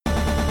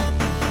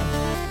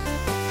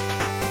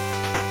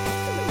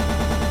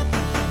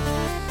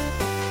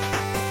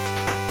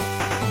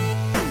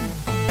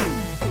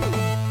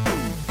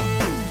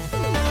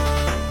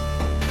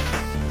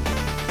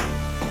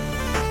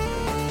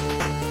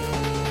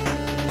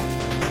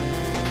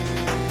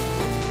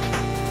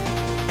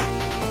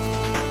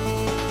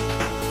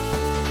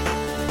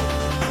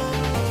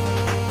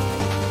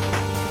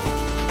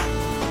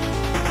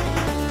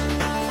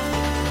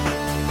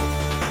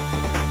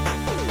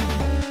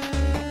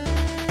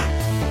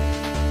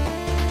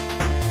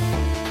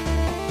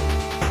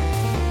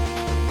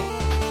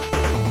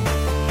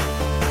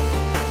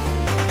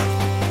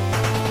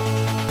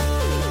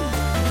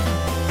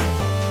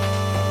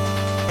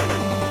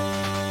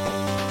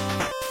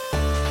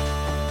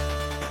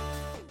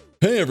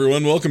Hey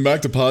everyone, welcome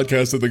back to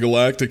Podcast of the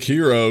Galactic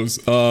Heroes.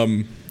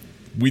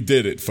 We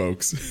did it,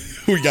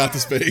 folks. We got to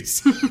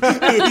space. We did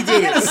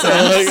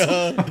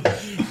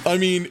it. I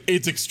mean,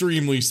 it's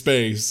extremely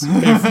space.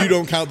 If you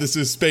don't count this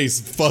as space,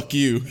 fuck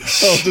you.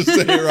 I'll just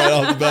say it right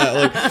off the bat.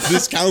 Like,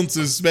 this counts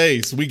as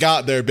space. We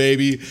got there,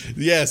 baby.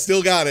 Yeah,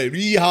 still got it.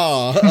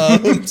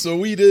 Yeehaw. So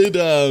we did,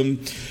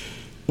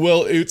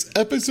 well, it's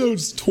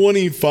episodes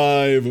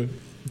 25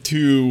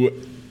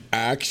 to...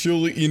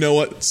 Actually, you know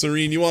what,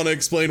 Serene, you want to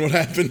explain what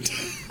happened?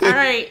 All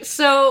right,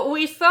 so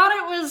we thought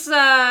it was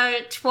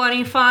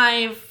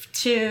 25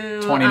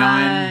 to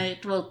 29.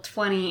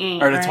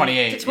 28. Or to right?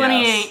 28. To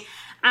 28. Yes.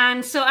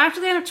 And so after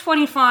the end of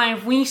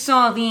 25, we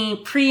saw the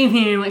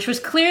preview, which was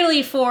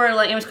clearly for,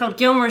 like, it was called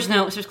Gilmore's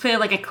Notes, which was clearly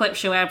like a clip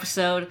show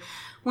episode.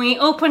 We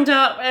opened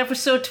up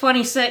episode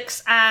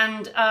 26,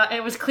 and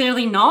it was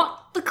clearly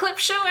not the clip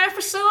show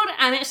episode,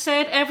 and it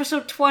said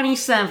episode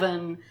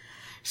 27.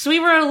 So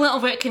we were a little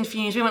bit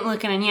confused. We went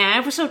looking, and yeah,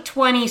 episode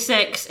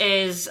 26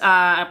 is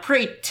a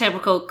pretty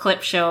typical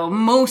clip show.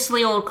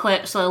 Mostly old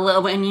clips with a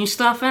little bit of new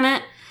stuff in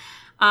it.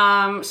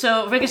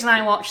 So Vickers and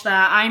I watched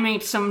that. I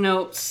made some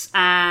notes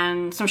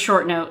and some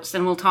short notes,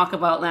 and we'll talk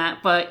about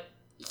that. But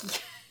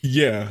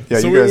yeah. Yeah,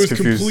 so you it guys was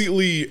confused.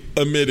 completely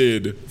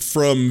omitted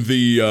from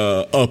the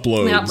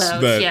uploads. the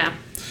uploads, that, yeah.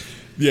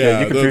 Yeah,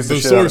 you confused the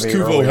the shit out of source me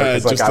Kubo earlier,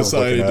 had 'cause, like, just I was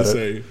looking decided to at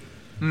say.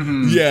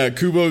 Yeah,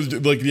 Kubo's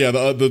like, yeah,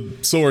 the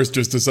source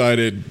just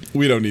decided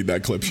we don't need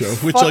that clip show.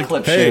 Which, Fuck like,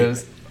 clip hey,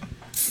 shows.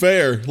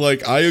 fair.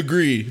 Like, I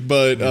agree,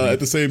 but at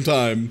the same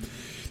time,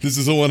 this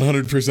is a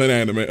 100%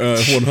 anime,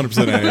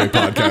 100% anime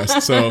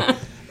podcast,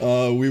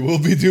 so we will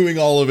be doing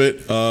all of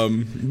it.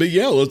 But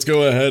yeah, let's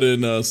go ahead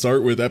and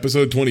start with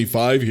episode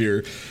 25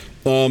 here.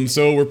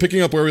 So we're picking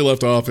up where we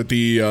left off at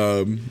the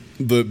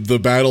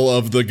battle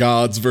of the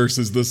gods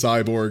versus the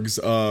cyborgs.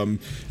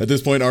 At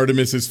this point,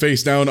 Artemis is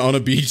face down on a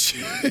beach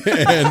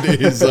and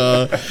is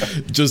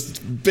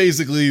just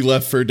basically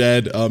left for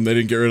dead. They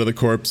didn't get rid of the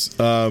corpse.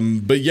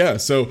 But yeah,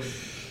 so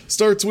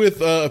starts with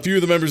a few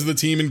of the members of the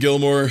team in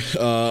Gilmore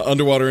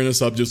underwater in a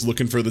sub just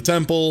looking for the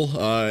temple,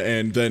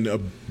 and then a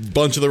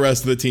bunch of the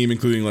rest of the team,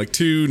 including like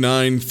 2,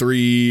 9,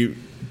 3,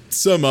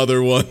 some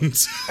other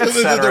ones,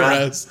 the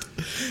rest.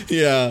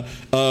 Yeah,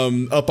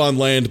 up on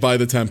land by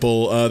the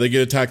temple. They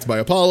get attacked by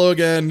Apollo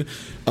again,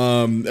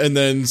 and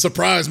then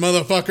surprise,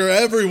 motherfucker,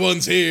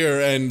 everyone's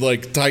here, and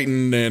like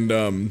Titan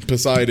and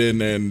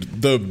Poseidon and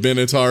the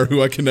Minotaur,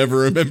 who I can never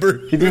remember.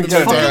 He didn't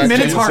The get Minotaur attacked. Fucking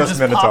actually It's Minotaur just just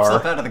Minotaur. pops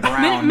up out of the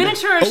ground.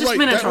 Minotaur is just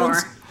Minotaur.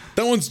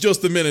 That one's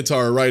just the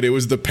Minotaur, right? It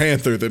was the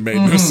Panther that made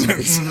no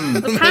sense.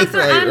 The Panther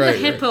Right, and right, the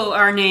Hippo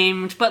are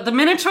named, but the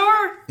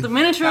Minotaur is The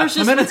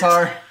just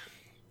Minotaur.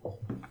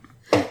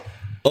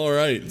 All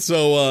right,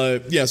 so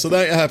yeah, so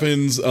that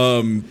happens.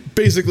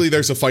 Basically,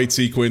 there's a fight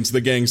sequence.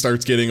 The gang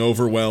starts getting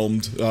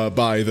overwhelmed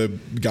by the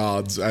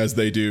gods, as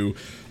they do.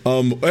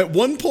 At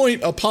one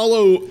point,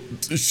 Apollo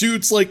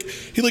shoots, like,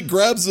 he like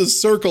grabs a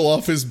circle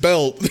off his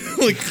belt,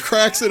 like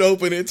cracks it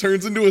open, it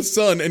turns into a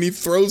sun, and he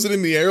throws it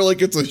in the air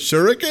like it's a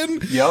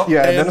shuriken. Yep.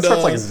 Yeah, and then it And,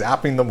 starts like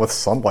zapping them with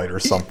sunlight or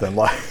something.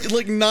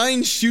 Like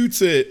 9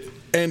 shoots it,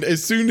 and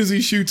as soon as he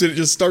shoots it, it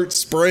just starts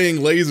spraying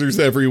lasers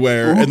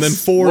everywhere. And then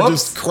 4 Whoops.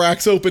 just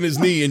cracks open his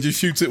knee and just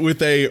shoots it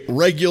with a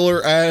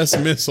regular ass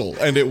missile,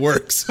 and it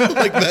works.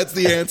 Like, that's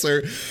the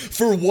answer.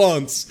 For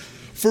once,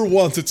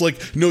 it's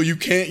like, no, you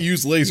can't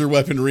use laser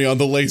weaponry on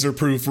the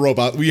laser-proof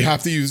robot. We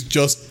have to use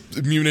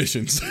just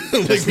munitions.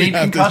 Like, Just we need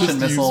have to concussion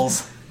just use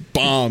missiles.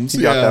 bombs.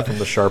 You got Yeah. that from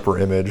the Sharper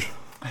image.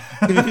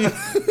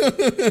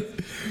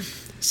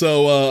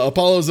 So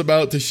Apollo's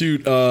about to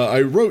shoot.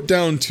 I wrote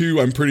down 2.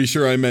 I'm pretty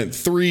sure I meant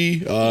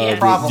 3. Yeah.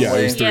 Probably. Yeah,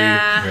 it was 3.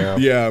 yeah.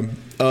 Yeah.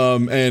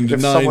 And If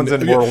 9. someone's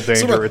in mortal danger,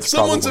 so- it's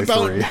someone's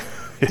probably about, 3.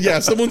 Yeah,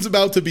 someone's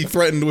about to be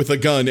threatened with a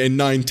gun, and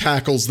 9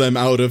 tackles them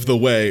out of the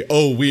way.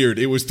 Oh, weird.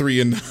 It was 3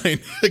 and 9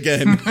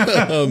 again.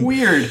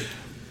 Weird.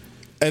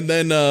 And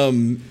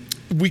then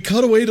we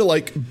cut away to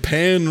like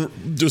Pan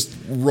just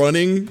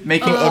running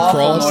Making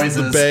across awful the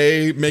noises.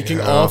 bay,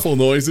 making awful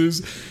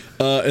noises.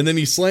 And then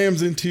he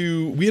slams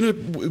into we said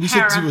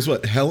Hera. he was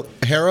what,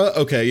 Hera?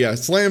 Okay, yeah,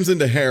 slams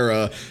into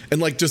Hera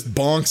and like just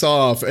bonks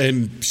off,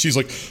 and she's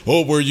like,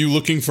 "Oh, were you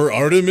looking for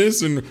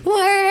Artemis?" And she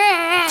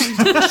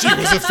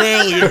was a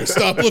failure.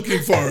 Stop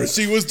looking for her.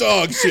 She was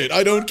dog shit.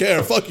 I don't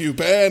care. Fuck you,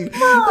 Pan.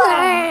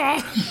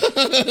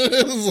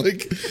 It was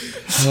like,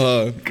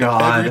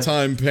 God. every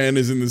time Pan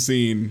is in the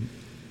scene,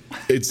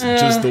 it's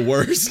just the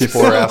worst.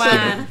 People are bad.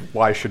 asking,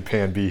 why should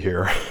Pan be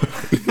here?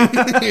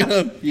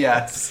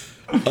 Yes.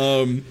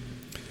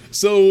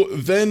 So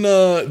then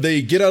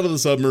they get out of the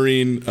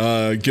submarine,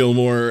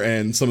 Gilmore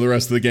and some of the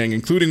rest of the gang,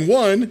 including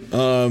one,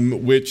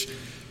 which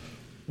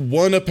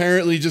one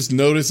apparently just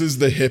notices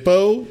the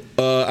hippo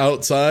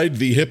outside,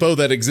 the hippo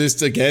that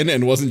exists again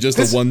and wasn't just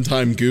a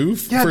one-time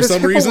goof Yeah, for this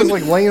some hippo reason. was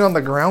like laying on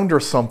the ground or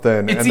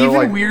something. It's and they're even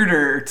like,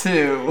 weirder,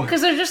 too.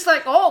 Because they're just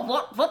like, oh,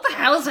 what the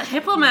hell is a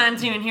hippo man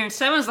doing here? And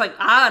Seven's like,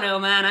 I don't know,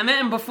 man. I met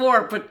him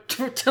before, but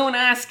don't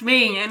ask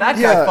me. And That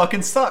Yeah. guy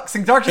fucking sucks.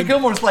 And Dr.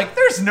 Gilmore's like,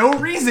 there's no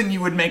reason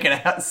you would make a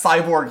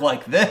cyborg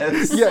like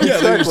this. Yeah, Yeah,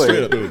 they just exactly.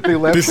 straight up, They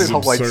left this it is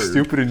how like absurd.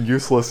 stupid and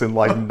useless and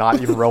like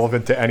not even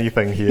relevant to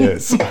anything he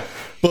is.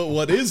 But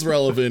what is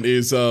relevant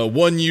is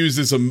one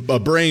uses a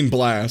brain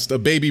blast, a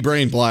baby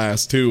brain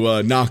blast,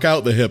 to knock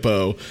out the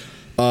hippo.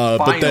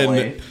 But then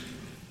Finally.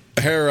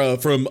 Hera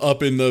from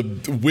up in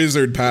the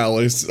wizard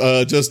palace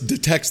just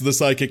detects the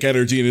psychic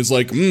energy and is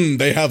like,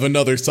 they have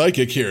another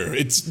psychic here.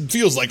 It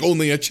feels like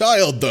only a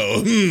child,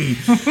 though.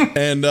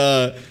 And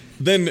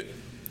then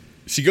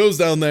she goes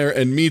down there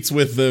and meets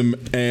with them,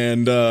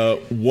 and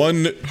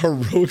one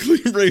heroically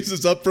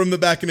raises up from the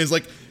back and is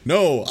like,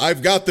 no,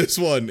 I've got this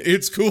one.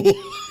 It's cool.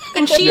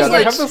 And she's Yeah,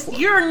 they like, have this-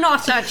 you're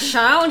not a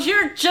child,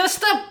 you're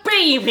just a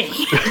baby.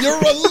 You're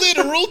a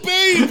literal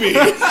baby.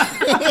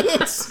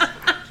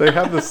 They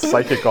have this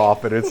psychic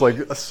off, and it's like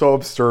so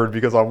absurd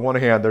because on one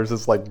hand there's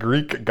this like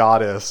Greek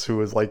goddess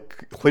who is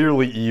like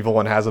clearly evil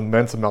and has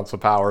immense amounts of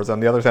powers. On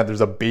the other hand,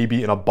 there's a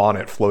baby in a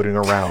bonnet floating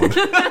around.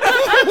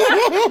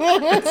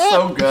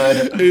 So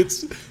good.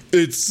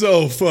 It's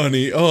so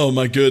funny. Oh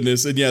my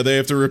goodness. And yeah, they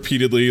have to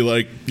repeatedly,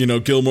 like,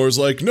 Gilmore's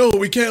like, no,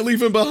 we can't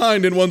leave him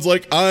behind. And one's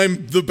like,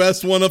 I'm the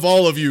best one of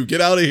all of you.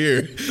 Get out of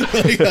here.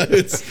 Like,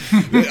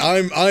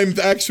 I'm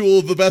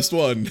the best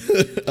one.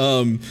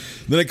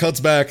 Then it cuts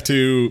back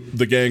to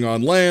the gang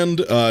on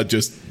land,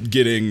 just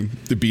getting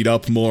beat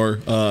up more.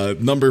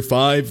 Number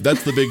 5,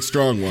 that's the big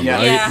strong one, Yeah.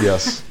 right? Yeah.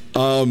 Yes.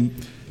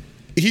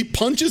 He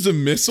punches a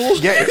missile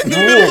Yeah, it in the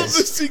middle of rules.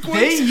 the sequence.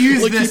 They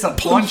use Like, he this a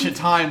bunch of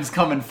times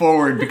coming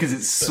forward because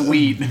it's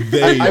sweet.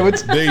 They I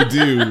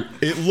do.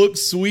 It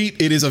looks sweet.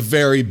 It is a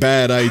very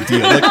bad idea.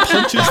 Like,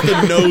 punches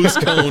the nose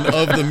cone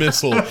of the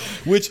missile,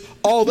 which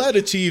all that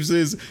achieves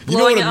is, you know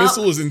Blowing what a up.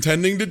 missile is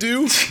intending to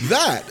do?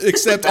 That,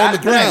 except on the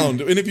That thing.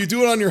 ground. And if you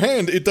do it on your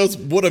hand, it does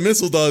what a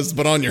missile does,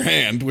 but on your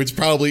hand, which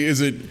probably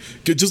isn't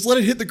good. Just let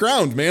it hit the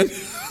ground, man.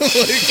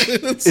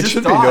 It Just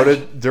should be dodge.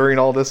 noted during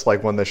all this,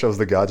 like when the shows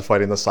the gods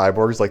fighting the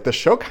cyborgs, like the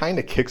show kind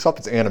of kicks up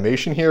its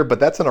animation here, but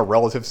that's in a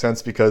relative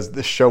sense because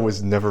this show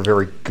was never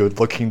very good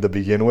looking to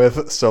begin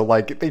with. So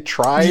like they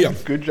tried, Yeah.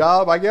 good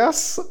job, I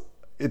guess.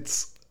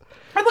 It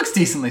looks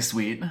decently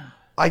sweet.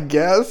 I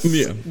guess.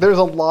 Yeah. There's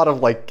a lot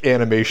of like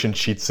animation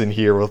cheats in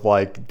here with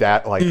like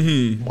that, like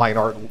line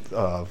art,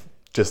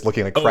 just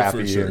looking like for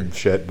crappy sure. and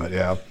shit. But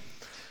yeah.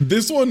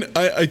 This one,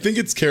 I think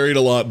it's carried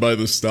a lot by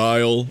the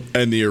style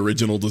and the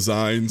original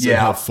designs and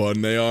Yeah. how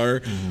fun they are.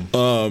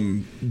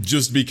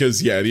 Just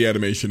because, yeah, the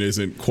animation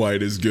isn't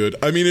quite as good.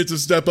 I mean, it's a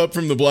step up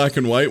from the black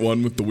and white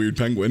one with the weird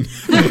penguin,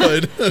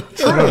 but I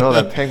don't know.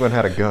 That penguin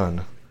had a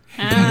gun.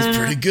 it's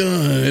pretty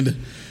good.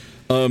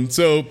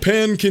 So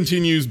Pan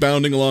continues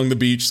bounding along the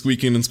beach,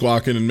 squeaking and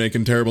squawking and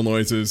making terrible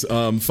noises.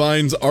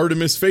 Finds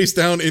Artemis face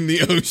down in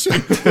the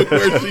ocean,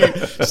 where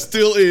she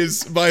still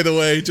is, by the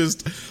way,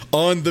 just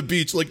on the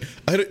beach. Like,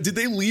 did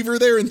they leave her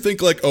there and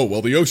think like, oh,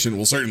 well, the ocean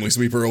will certainly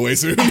sweep her away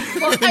soon?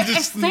 Well, And I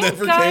just think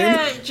never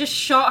Gaia just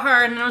shot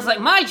her and I was like,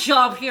 my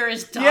job here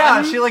is done.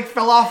 Yeah, she like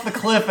fell off the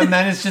cliff and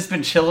then it's just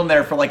been chilling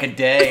there for like a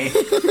day.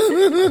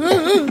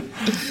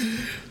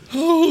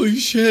 Holy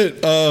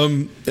shit.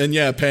 And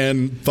yeah,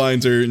 Pan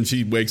finds her and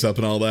she wakes up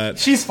and all that.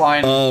 She's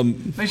fine. I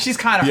mean, she's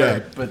kind of yeah.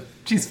 hurt, but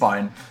she's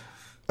fine.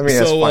 I mean,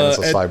 as So, fine as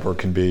a at- cyborg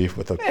can be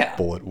with a Yeah.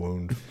 bullet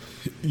wound.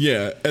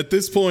 Yeah, at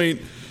this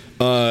point,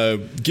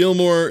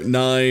 Gilmore,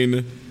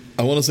 9,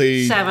 I want to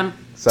say... 7.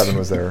 7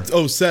 was there.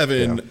 Oh,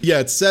 7. Yeah. Yeah,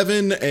 it's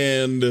 7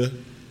 and...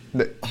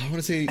 No, I want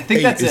to say think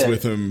 8 that's is it.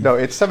 with him. No,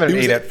 it's 7 and It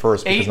was 8 at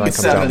first because 8 9 and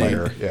comes down 7.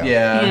 later.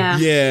 Yeah.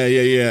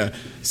 Yeah.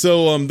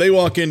 So they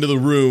walk into the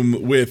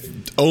room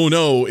with, oh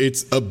no,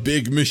 it's a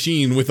big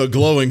machine with a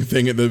glowing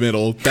thing in the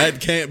middle.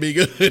 That can't be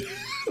good.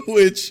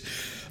 Which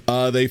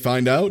they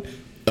find out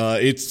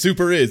it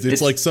super is.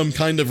 It's like some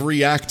kind of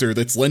reactor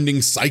that's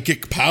lending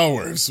psychic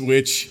powers,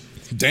 which,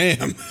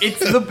 damn.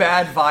 It's the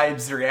bad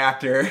vibes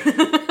reactor.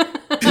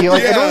 Yeah,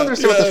 like, I Yeah, don't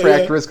understand what this yeah,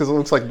 reactor is because it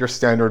looks like your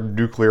standard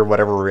nuclear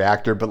whatever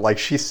reactor, but like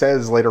she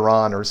says later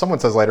on, or someone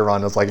says later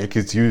on, it's like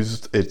it's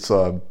used, it's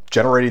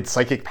generated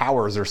psychic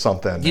powers or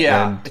something.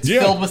 Yeah, And it's Yeah,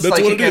 filled with that's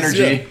what psychic it is,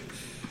 energy. yeah.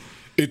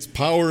 It's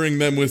powering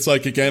them with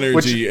psychic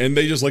energy, and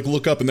they just like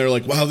look up and they're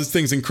like, "Wow, this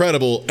thing's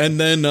incredible!" And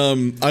then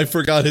I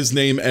forgot his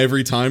name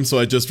every time, so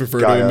I just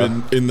refer to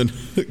him in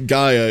the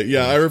Gaia.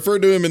 Yeah, I refer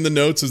to him in the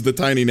notes as the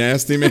tiny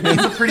nasty man.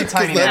 He's a pretty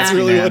tiny That's nasty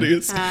really man. what he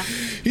is.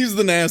 He's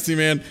the nasty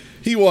man.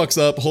 He walks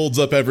up, holds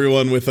up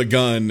everyone with a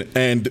gun,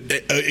 and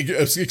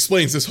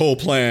explains this whole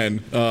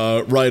plan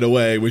right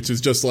away, which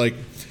is just like,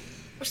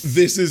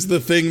 this is the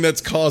thing that's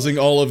causing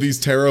all of these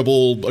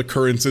terrible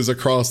occurrences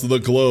across the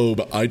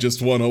globe. I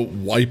just want to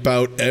wipe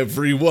out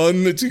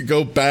everyone to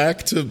go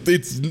back to.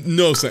 It's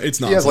no sense. It's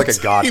not. he has like a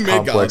god He made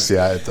complex. gods.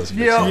 Yeah, it doesn't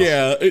make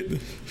Yeah. sense. Yeah,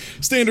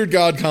 standard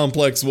god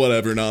complex,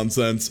 whatever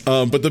nonsense.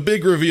 But the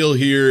big reveal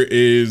here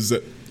is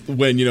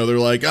when, they're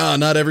like,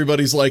 not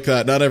everybody's like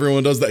that. Not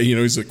everyone does that.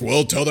 He's like,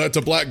 well, tell that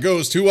to Black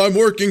Ghost, who I'm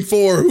working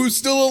for, who's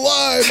still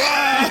alive.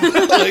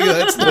 Like,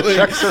 that's the thing.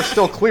 Checks are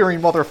still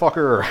clearing,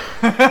 motherfucker.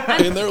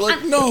 And they're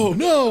like, no,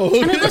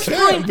 And at this it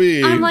can't point,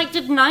 be. I'm like,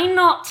 did Nine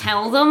not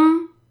tell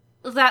them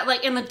that,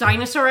 like, in the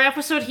dinosaur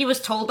episode, he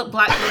was told that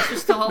Black Ghost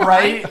was still alive?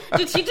 Right.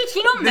 Did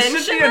he not This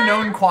mention should be that? a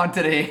known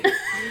quantity.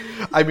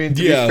 I mean,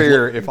 to be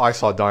fair, if I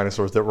saw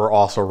dinosaurs that were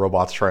also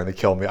robots trying to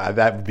kill me,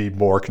 that would be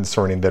more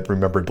concerning than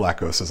remembered Black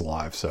Ghost is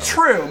alive. So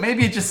True.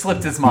 Maybe it just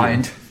slipped his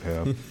mind.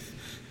 yeah.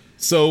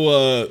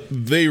 So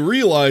they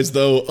realize,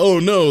 though, oh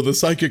no, the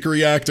psychic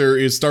reactor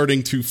is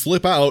starting to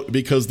flip out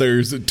because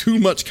there's too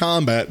much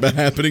combat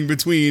happening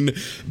between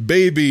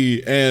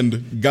Baby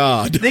and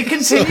God. They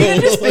continue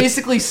to just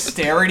basically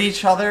stare at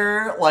each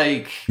other,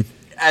 like,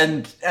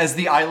 and as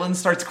the island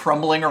starts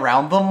crumbling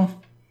around them.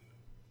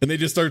 And they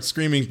just start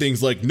screaming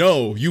things like,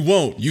 no, you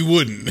won't, you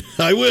wouldn't,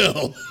 I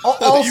will.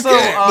 Also, You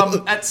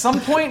can't. at some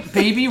point,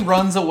 Baby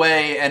runs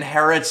away and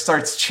Hera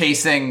starts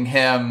chasing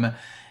him.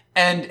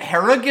 And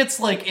Hera gets,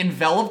 like,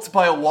 enveloped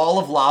by a wall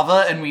of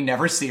lava and we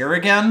never see her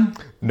again.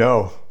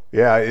 No.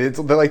 Yeah, it's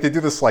like they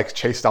do this like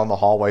chase down the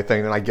hallway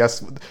thing, and I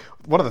guess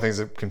one of the things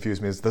that confused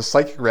me is the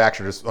psychic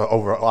reactor just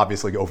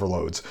obviously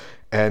overloads,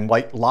 and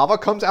like lava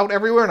comes out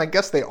everywhere, and I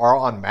guess they are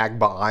on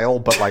Magma Isle,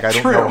 but like I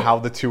don't know how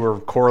the two are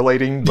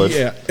correlating. But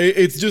Yeah,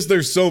 it's just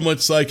there's so much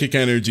psychic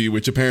energy,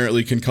 which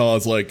apparently can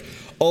cause like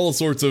all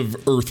sorts of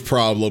earth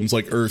problems,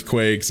 like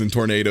earthquakes and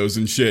tornadoes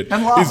and shit.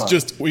 And lava. It's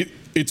just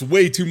it's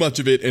way too much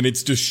of it, and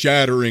it's just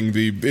shattering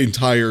the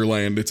entire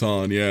land it's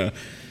on. Yeah.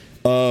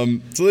 So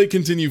they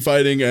continue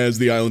fighting as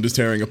the island is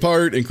tearing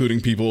apart,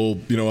 including people,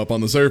 up on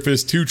the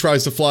surface. 2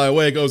 tries to fly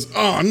away, goes,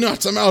 oh,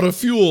 nuts, I'm out of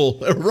fuel.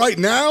 Right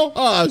now?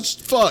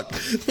 Fuck.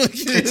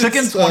 It took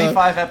him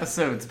 25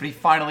 episodes, but he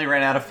finally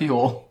ran out of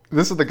fuel.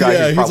 this is the guy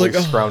who he's probably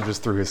like, scrounges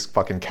through his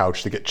fucking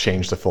couch to get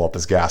change to fill up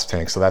his gas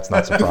tank, so that's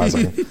not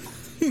surprising.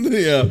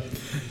 Yeah.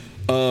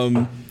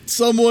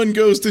 Someone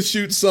goes to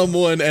shoot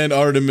someone, and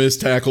Artemis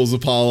tackles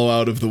Apollo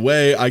out of the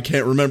way. I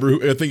can't remember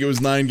who. I think it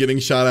was 9 getting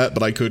shot at,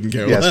 but I couldn't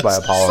care less. Yes, by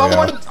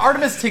Apollo.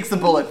 Artemis takes the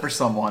bullet for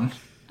someone.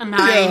 A 9.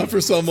 Yeah,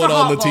 for someone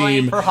on the Hot Boy.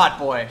 team. For Hot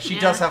Boy. She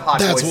does have Hot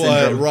That's Boy why,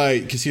 syndrome.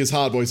 right? Because she has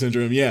hot boy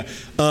syndrome. Yeah.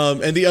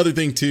 And the other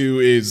thing too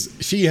is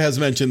she has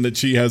mentioned that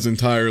she has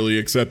entirely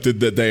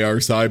accepted that they are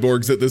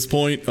cyborgs at this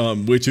point,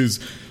 which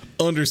is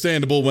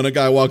understandable when a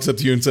guy walks up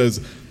to you and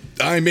says,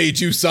 I made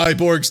you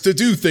cyborgs to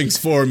do things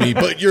for me,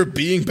 but you're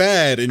being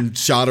bad, and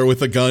shot her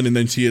with a gun, and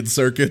then she had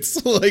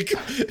circuits. Like,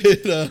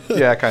 it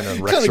Yeah, kind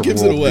of wrecks her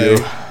gives it away.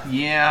 worldview.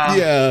 Yeah.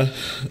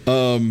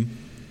 Yeah.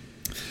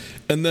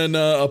 And then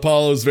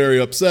Apollo's very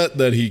upset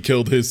that he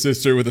killed his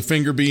sister with a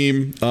finger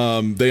beam.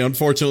 They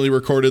unfortunately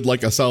recorded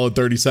like a solid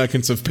 30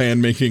 seconds of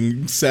Pan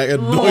making sad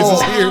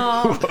noises here.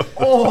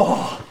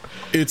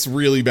 It's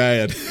really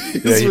bad.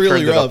 It's Yeah, he really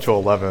turned it up rough. to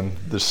 11.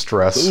 The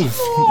stress. Oof,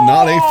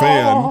 not a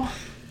fan.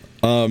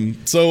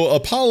 So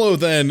Apollo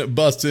then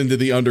busts into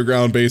the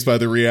underground base by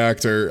the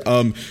reactor.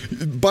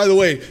 By the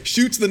way,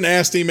 shoots the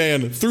nasty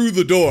man through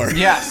the door.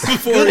 Yes.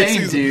 Before Good he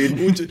aim, sees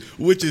dude. him,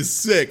 which is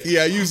sick.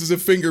 Yeah, uses a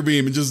finger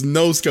beam and just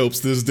no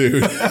scopes this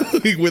dude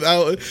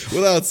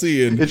without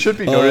seeing. It should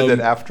be noted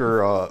that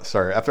after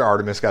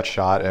Artemis got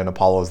shot and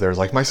Apollo's there's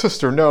like, my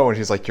sister, no, and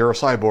he's like, you're a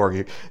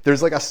cyborg.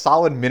 There's like a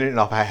solid minute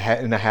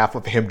and a half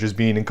of him just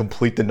being in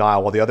complete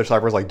denial, while the other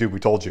cyborg's like, dude, we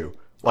told you.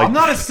 Like, I'm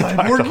not a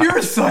cyborg, you're a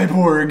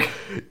cyborg.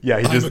 Yeah,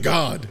 he I'm just a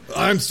god.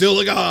 I'm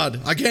still a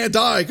god. I can't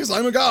die because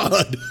I'm a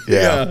god.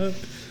 Yeah.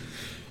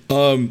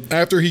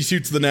 After he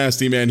shoots the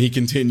nasty man, he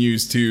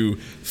continues to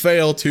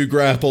fail to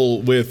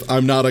grapple with,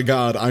 I'm not a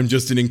god, I'm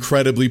just an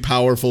incredibly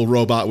powerful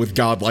robot with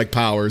godlike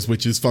powers,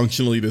 which is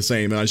functionally the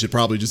same, and I should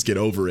probably just get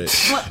over it.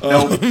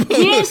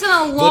 He is in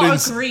a lot But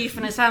of grief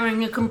and is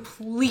having a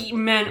complete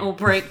mental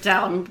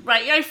breakdown.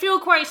 Right, I feel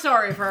quite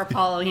sorry for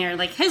Apollo here.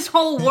 Like, his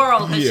whole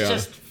world has Yeah.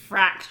 just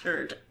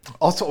fractured.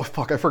 Also,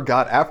 fuck, I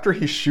forgot. After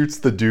he shoots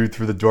the dude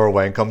through the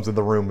doorway and comes in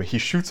the room, he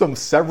shoots him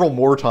several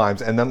more times,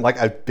 and then like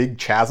a big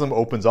chasm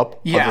opens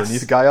up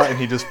underneath Gaia, and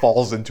he just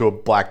falls into a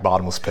black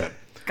bottomless pit.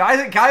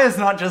 Gaia's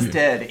not just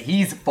dead,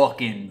 he's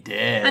fucking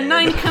dead. And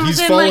 9 comes He's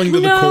in falling like, to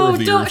the core no, of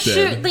the don't earth shoot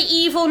dead." the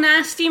evil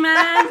nasty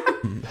man.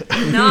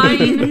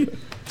 9.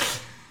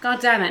 God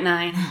damn it,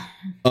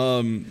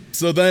 9.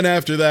 So then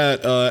after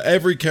that,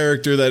 every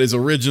character that is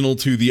original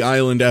to the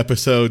island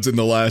episodes in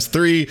the last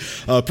 3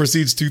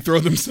 proceeds to throw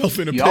themselves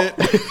in a Yup.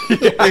 pit.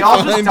 They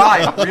all just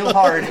die real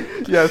hard.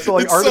 Yeah, so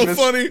like It's so Artemis,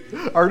 funny.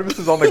 Artemis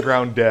is on the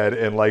ground dead,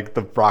 and like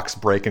the rocks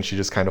break, and she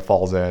just kind of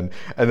falls in,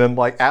 and then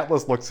like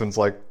Atlas looks and's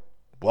like,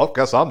 well,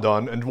 guess I'm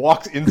done, and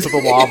walks into the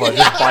lava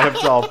just by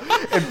himself.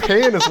 And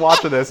Pan is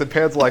watching this, and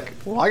Pan's like,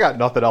 well, I got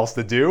nothing else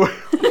to do.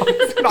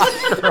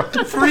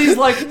 Three's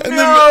like,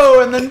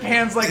 no! And then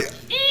Pan's like,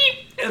 eep!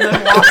 And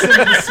then walks into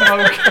the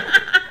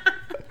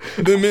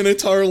smoke. The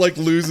Minotaur like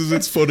loses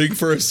its footing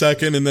for a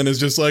second and then is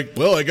just like,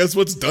 well, I guess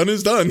what's done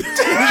is done.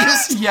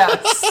 Just-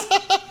 Yes.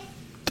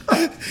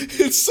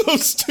 It's so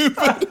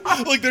stupid.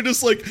 Like, they're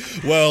just like,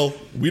 well,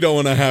 we don't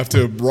want to have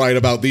to write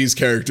about these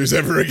characters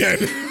ever again.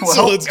 Well,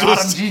 So let's got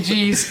just him,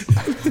 GG's.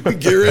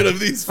 get rid of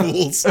these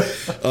fools.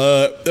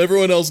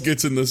 Everyone else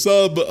gets in the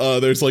sub.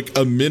 There's like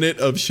a minute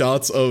of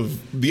shots of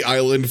the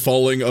island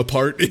falling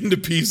apart into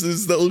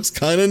pieces that looks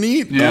kind of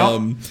neat.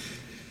 Yeah.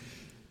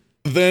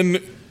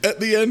 Then at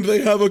the end,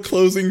 they have a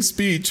closing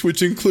speech,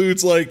 which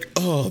includes like,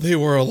 oh, they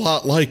were a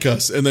lot like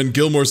us. And then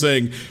Gilmore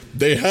saying,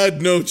 they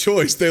had no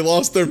choice. They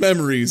lost their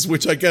memories,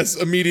 which I guess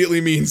immediately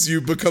means you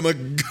become a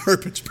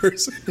garbage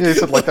person. Yeah, he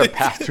said like their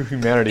path to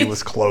humanity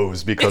was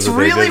closed because It's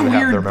they really didn't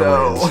have their weird,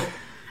 memories. though.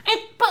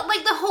 But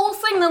like the whole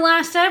thing, the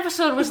last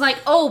episode was like,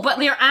 oh, but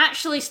they're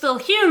actually still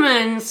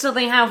humans, so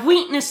they have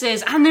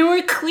weaknesses, and they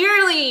were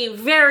clearly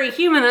very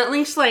human. At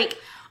least like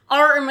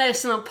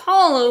Artemis and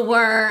Apollo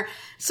were.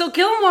 So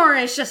Gilmore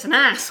is just an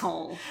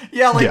asshole.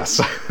 Yeah, like,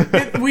 Yes.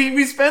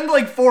 we spend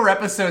like 4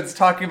 episodes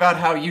talking about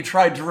how you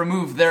tried to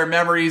remove their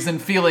memories and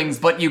feelings,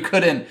 but you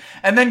couldn't.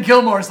 And then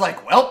Gilmore's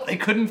like, well, they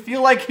couldn't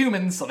feel like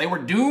humans, so they were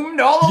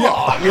doomed all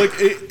along. Like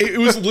it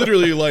was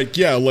literally like,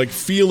 yeah, like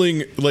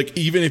feeling like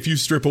even if you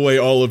strip away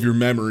all of your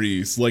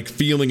memories, like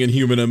feeling and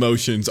human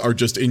emotions are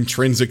just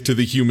intrinsic to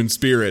the human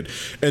spirit.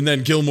 And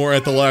then Gilmore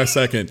at the last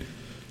second,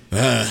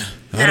 I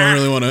don't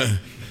really want to.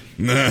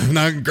 Nah,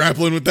 not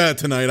grappling with that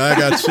tonight. I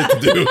got shit to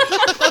do.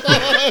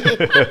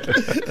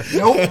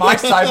 Nope, my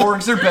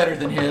cyborgs are better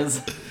than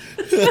his.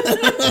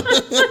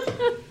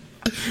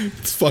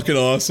 It's fucking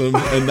awesome.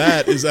 And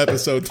that is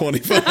episode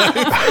 25.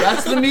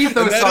 That's the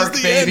Mythos That arc,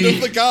 is the baby. end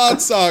of the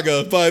God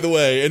Saga, by the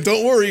way. And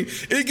don't worry,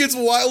 it gets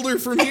wilder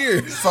from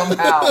here.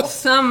 Somehow.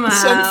 Somehow.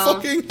 Some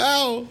fucking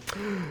how.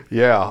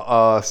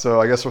 Yeah,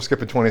 so I guess we're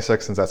skipping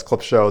 26 since that's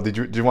clip show.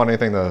 Do you want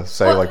anything to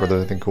say, Well, like, was there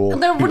anything cool?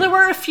 There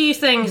were a few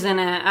things in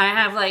it. I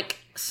have like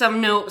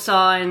some notes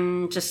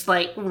on just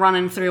like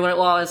running through what it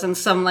was and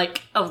some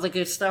like of the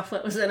good stuff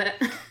that was in it.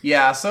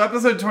 Yeah, so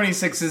episode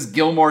 26 is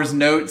Gilmore's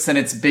notes, and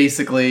it's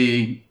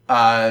basically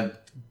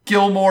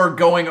Gilmore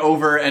going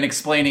over and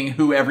explaining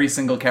who every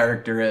single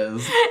character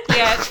is.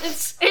 Yeah,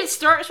 it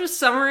starts with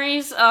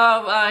summaries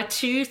of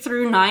 2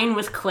 through 9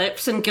 with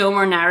clips and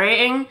Gilmore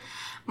narrating.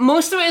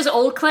 Most of it is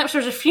old clips.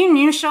 There's a few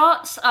new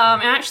shots. It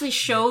actually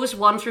shows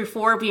 1 through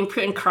 4 being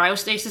put in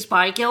cryostasis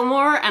by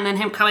Gilmore, and then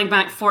him coming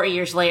back 40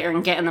 years later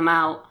and getting them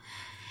out.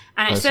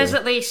 And it says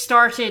that they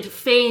started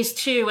phase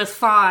 2 with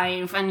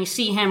 5, and you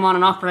see him on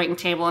an operating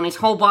table, and his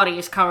whole body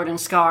is covered in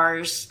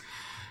scars.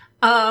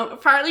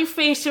 Apparently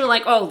phase 2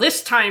 like, oh,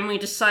 this time we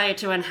decided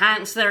to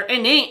enhance their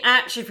innate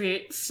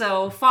attributes.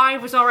 So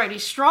 5 was already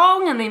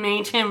strong, and they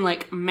made him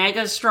like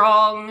mega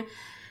strong.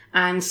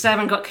 And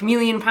 7 got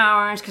chameleon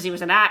powers because he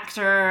was an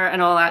actor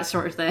and all that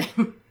sort of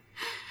thing.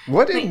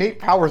 What innate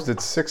powers did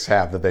 6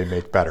 have that they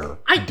make better?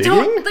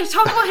 Don't. They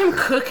talk about him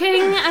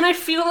cooking, and I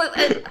feel like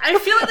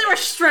they were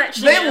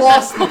stretching. They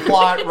lost the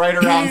plot right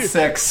around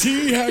 6.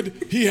 He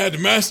had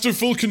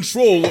masterful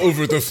control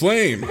over the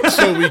flame,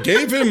 so we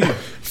gave him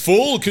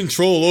full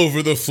control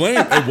over the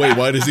flame. Oh, wait,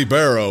 why does he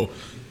barrow?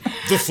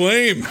 The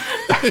flame.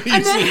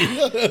 And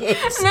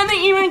then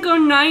they even go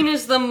 9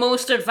 is the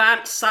most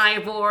advanced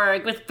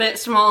cyborg with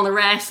bits from all the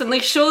rest, and they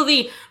show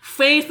the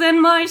faith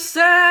in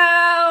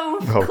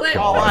myself clip.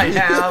 All I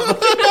have.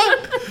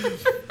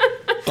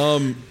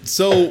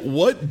 So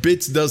what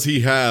bits does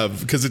he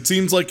have? Because it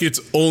seems like it's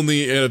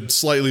only a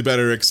slightly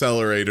better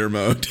accelerator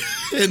mode,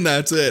 and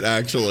that's it,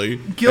 actually.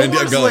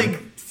 Gilmore's like,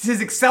 his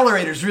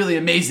accelerator's really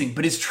amazing,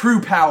 but his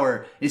true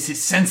power is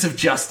his sense of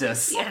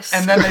justice. Yes.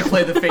 And then they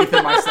play the faith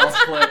in myself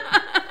clip.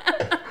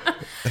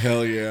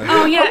 Hell yeah.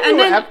 Oh yeah, and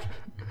then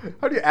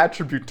How do you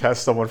attribute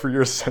test someone for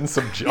your sense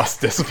of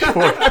justice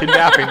before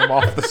kidnapping them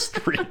off the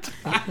street?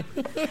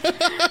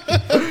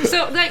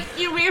 so like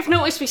you may have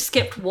noticed we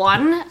skipped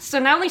 1. So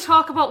now they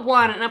talk about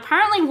 1, and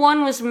apparently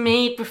 1 was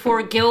made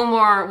before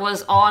Gilmore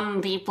was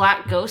on the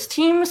Black Ghost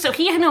team, so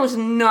he knows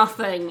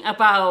nothing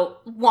about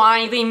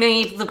why they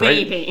made the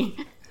baby.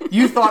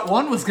 You thought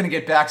 1 was going to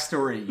get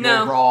backstory.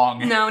 You're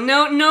wrong. No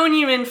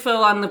new info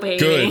on the baby.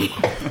 Good.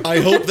 I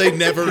hope they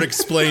never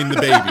explain the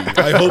baby.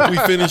 I hope we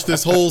finish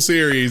this whole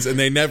series and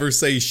they never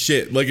say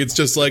shit. Like, it's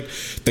just like,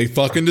 they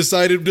fucking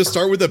decided to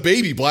start with a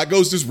baby. Black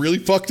Ghost is really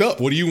fucked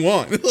up. What do you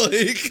want?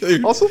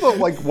 Also,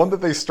 the one that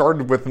they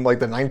started with in like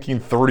the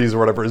 1930s or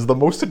whatever is the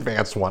most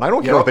advanced one. I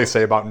don't care what they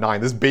say about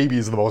 9. This baby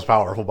is the most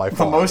powerful by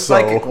far. The most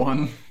psychic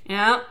one.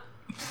 Yeah.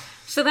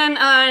 So then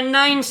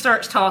 9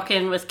 starts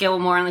talking with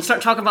Gilmore, and they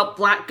start talking about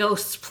Black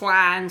Ghost's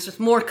plans with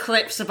more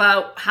clips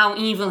about how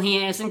evil he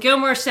is. And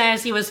Gilmore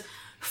says he was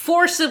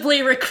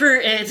forcibly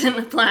recruited in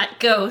the Black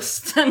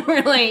Ghost. And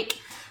we're like...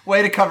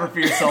 Way to cover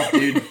for yourself,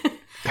 dude.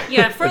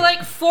 Yeah, for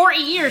like 40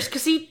 years,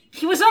 because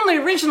he was on the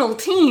original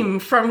team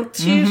from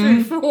 2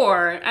 through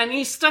 4, and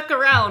he stuck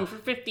around for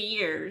 50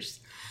 years.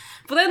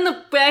 But then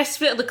the best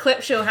bit of the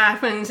clip show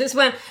happens is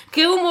when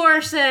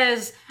Gilmore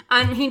says...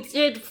 And he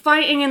did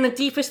fighting in the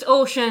deepest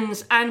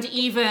oceans and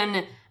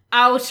even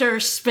outer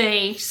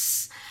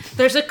space.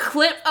 There's a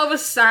clip of a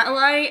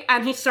satellite,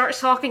 and he starts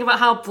talking about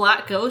how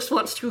Black Ghost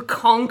wants to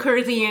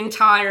conquer the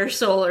entire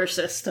solar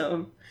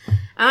system.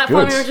 At that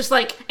point, we were just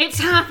like, it's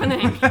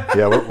happening.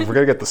 Yeah, we're going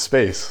to get the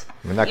space.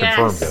 I mean, that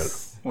confirmed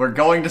it. We're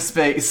going to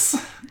space.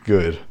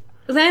 Good.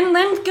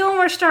 Then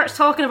Gilmore starts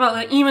talking about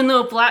that even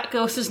though Black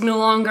Ghost is no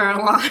longer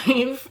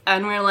alive,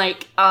 and we're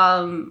like,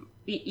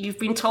 you've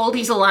been told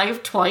he's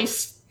alive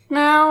twice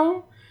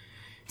now?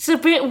 It's a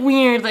bit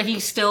weird that he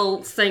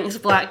still thinks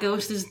Black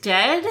Ghost is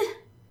dead.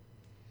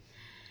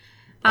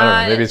 I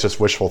don't know, maybe it's just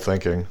wishful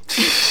thinking.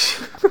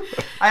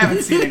 I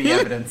haven't seen any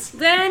evidence.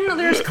 Then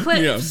there's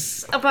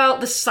clips about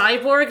the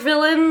cyborg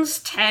villains,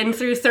 10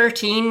 through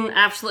 13,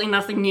 absolutely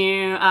nothing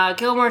new.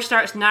 Gilmore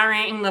starts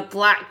narrating the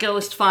Black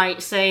Ghost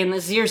fight, saying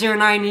that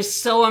 009 is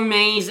so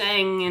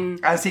amazing,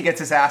 and As he gets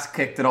his ass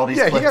kicked in all these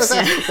Yeah, clips. he got his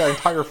ass kicked that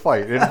entire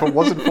fight. And if it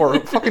wasn't for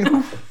fucking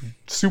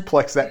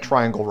suplex that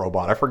triangle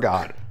robot, I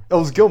forgot. It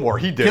was Gilmore.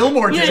 He did.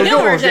 Gilmore it. did So it.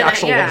 Gilmore was the did it,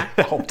 actual yeah. one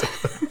that helped.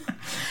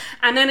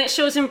 And then it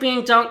shows him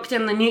being dunked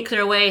in the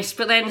nuclear waste,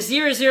 but then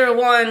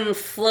 001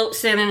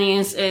 floats in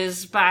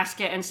his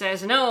basket and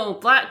says, no,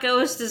 Black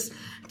Ghost is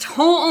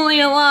totally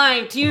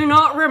alive. Do you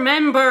not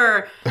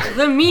remember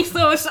the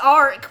Mythos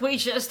arc we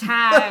just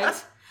had?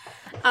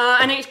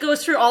 And it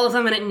goes through all of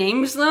them and it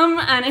names them,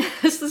 and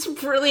it's this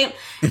brilliant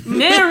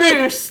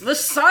Nerus, the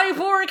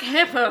cyborg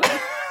hippo.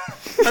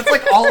 That's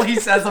like all he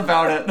says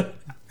about it.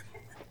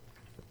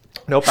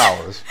 No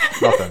powers.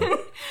 Nothing.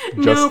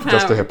 No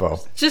Just a power. hippo.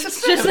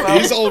 Just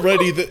He's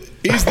already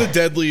he's the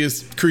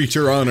deadliest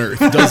creature on Earth.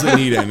 Doesn't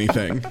need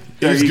anything.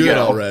 He's you good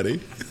go.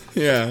 already.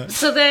 Yeah.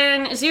 So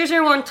then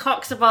 001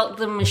 talks about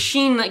the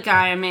machine that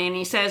Gaia made, and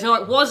he says,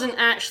 it wasn't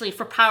actually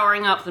for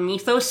powering up the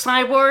Mythos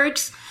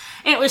cyborgs.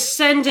 It was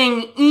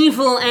sending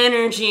evil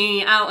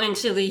energy out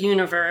into the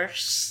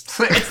universe.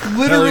 So it's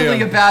literally Hell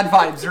yeah. a bad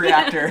vibes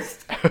reactor.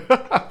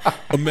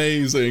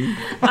 Amazing.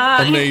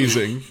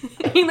 Amazing.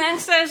 He then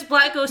says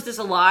Black Ghost is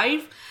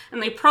alive, and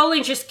they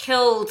probably just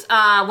killed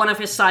one of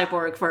his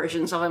cyborg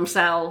versions of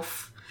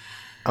himself.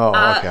 Oh,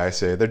 okay, I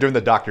see. They're doing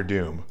the Doctor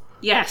Doom.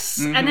 Yes,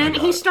 and then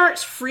he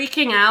starts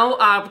freaking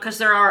out because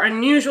there are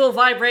unusual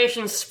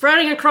vibrations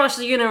spreading across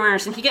the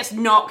universe, and he gets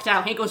knocked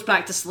out. He goes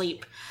back to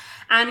sleep.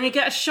 And we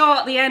get a shot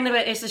at the end of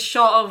it. It's a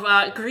shot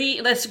of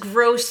this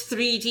gross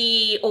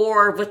 3D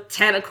orb with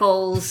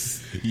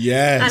tentacles.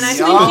 Yes. And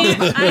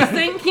I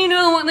think you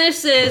know what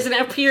this is, and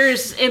it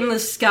appears in the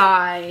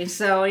sky.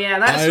 So yeah,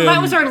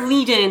 that was our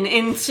lead-in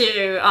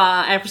into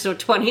episode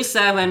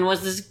 27.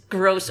 Was this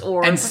gross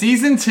orb? And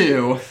season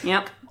 2.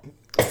 Yep.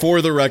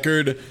 For the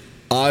record,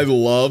 I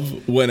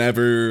love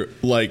whenever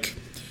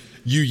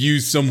you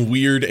use some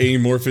weird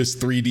amorphous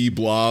 3D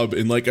blob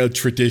in like a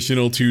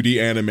traditional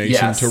 2D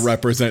animation to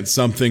represent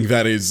something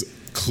that is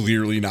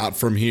clearly not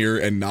from here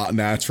and not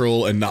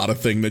natural and not a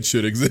thing that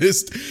should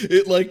exist.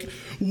 It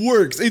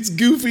works. It's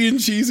goofy and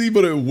cheesy,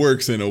 but it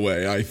works in a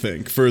way, I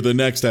think, for the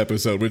next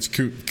episode, which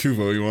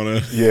Kuvo, you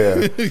want to...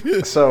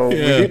 Yeah. So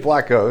we beat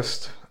Black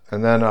Ghost,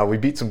 and then we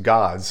beat some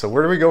gods. So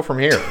where do we go from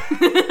here?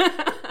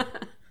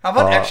 How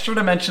about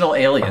extra-dimensional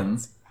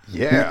aliens?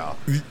 Yeah.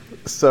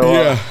 So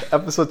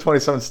episode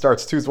 27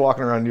 starts. Tu's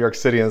walking around New York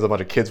City and there's a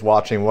bunch of kids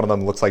watching. One of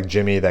them looks like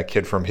Jimmy, that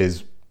kid from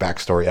his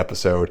backstory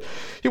episode.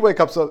 He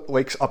wakes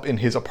up in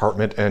his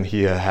apartment and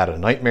he had a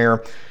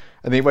nightmare.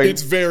 And then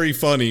It's very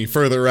funny,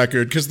 for the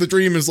record, because the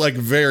dream is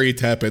very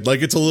tepid.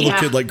 It's a little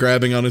kid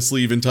grabbing on his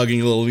sleeve and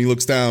tugging a little, and he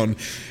looks down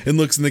and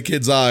looks in the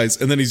kid's eyes,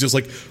 and then he's just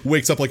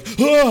wakes up out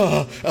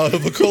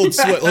of a cold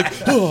sweat,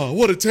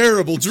 what a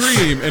terrible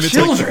dream. And it's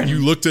Children. you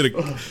looked at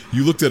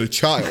a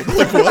child.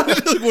 What?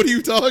 What are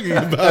you talking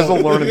about? As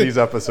we'll learn in these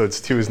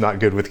episodes, 2 is not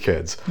good with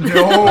kids.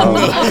 No.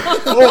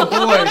 Oh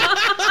boy.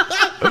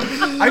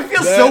 I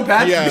feel so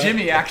bad for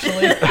Jimmy,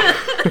 actually.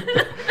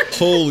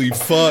 Holy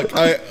fuck.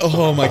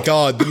 Oh my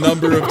god, the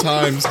number of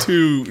times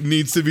 2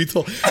 needs to be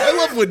told. I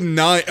love when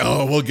 9...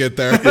 Oh, we'll get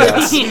there.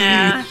 Yes.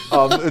 Yeah.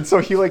 And so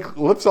he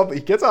lifts up,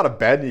 he gets out of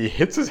bed and he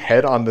hits his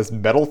head on this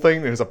metal thing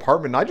in his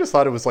apartment. And I just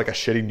thought it was a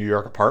shitty New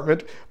York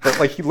apartment.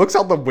 But he looks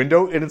out the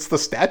window and it's the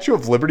Statue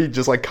of Liberty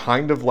just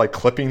kind of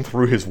clipping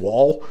through his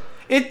wall.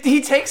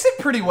 He takes it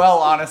pretty well,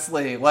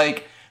 honestly.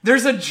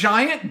 There's a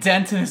giant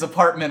dent in his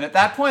apartment. At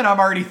that point,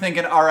 I'm already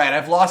thinking, all right,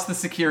 I've lost the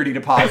security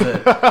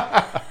deposit.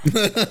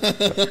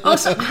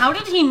 Also, how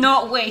did he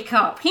not wake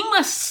up? He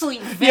must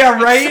sleep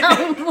very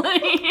soundly.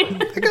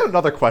 I got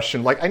another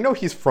question. I know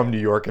he's from New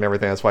York and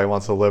everything, that's why he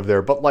wants to live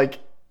there, but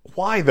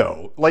why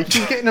though?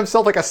 He's getting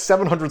himself a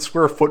 700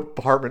 square foot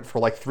apartment for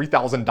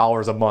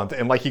 $3,000 a month,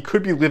 and he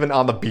could be living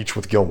on the beach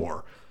with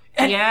Gilmore.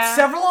 And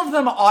several of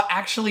them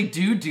actually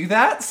do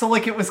that, so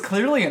it was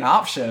clearly an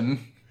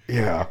option.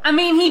 Yeah. I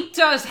mean, he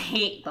does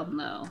hate them,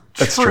 though.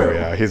 That's true,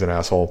 yeah. He's an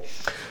asshole.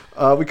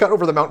 We cut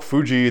over the Mount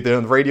Fuji. The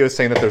radio is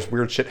saying that there's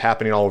weird shit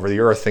happening all over the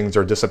Earth. Things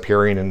are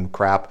disappearing and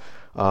crap.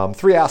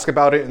 3 ask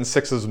about it, and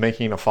 6 is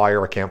making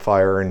a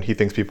campfire, and he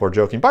thinks people are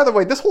joking. By the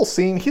way, this whole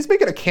scene, he's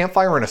making a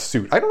campfire in a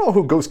suit. I don't know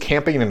who goes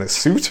camping in a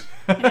suit.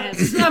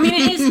 Yes. I mean,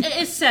 it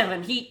is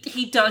 7.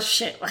 He does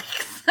shit like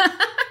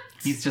that.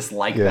 He's just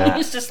like Yeah. that.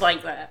 He's just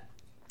like that.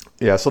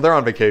 Yeah, so they're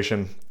on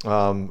vacation.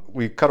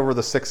 We cut over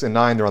the 6 and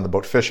 9. They're on the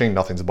boat fishing.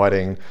 Nothing's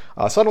biting.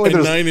 Suddenly, And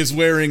there's 9 is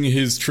wearing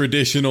his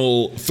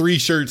traditional 3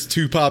 shirts,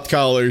 2 pop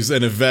collars,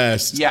 and a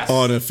vest Yes,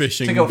 on a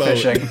fishing to go boat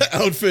fishing.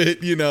 outfit.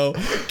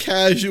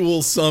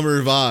 Casual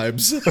summer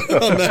vibes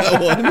on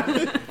that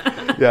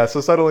one. yeah.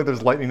 So suddenly,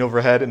 there's lightning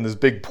overhead, and this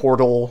big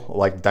portal,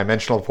 like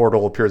dimensional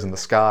portal, appears in the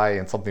sky,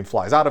 and something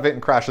flies out of it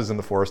and crashes in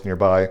the forest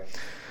nearby.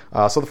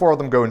 So the 4 of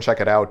them go and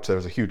check it out.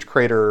 There's a huge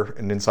crater,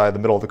 and inside the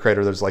middle of the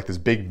crater, there's like this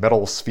big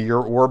metal sphere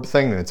orb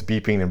thing, and it's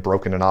beeping and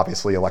broken and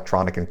obviously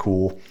electronic and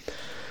cool.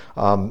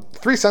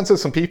 3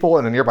 senses some people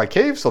in a nearby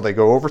cave, so they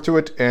go over to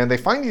it, and they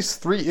find these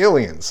 3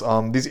 aliens.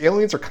 These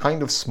aliens are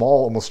kind of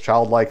small, almost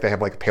childlike. They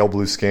have like pale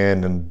blue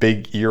skin and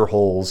big ear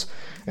holes.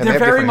 And They're they have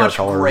very different hair much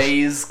colors.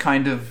 Ray's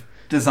kind of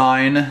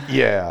design,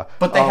 Yeah.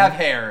 but they have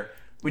hair,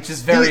 which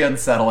is very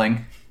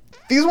unsettling.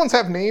 These ones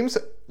have names.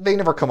 They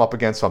never come up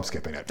again, so I'm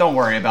skipping it. Don't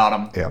worry about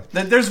them.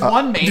 Yeah. There's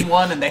one main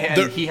one, and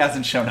he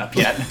hasn't shown up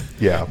yet.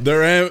 Yeah.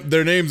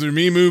 Their names are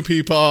Mimu,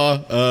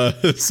 Peepaw,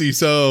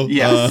 CISO,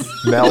 Yes.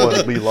 Mel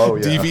and Lilo,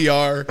 yeah.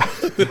 DVR.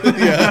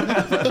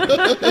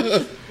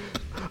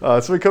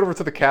 So we cut over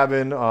to the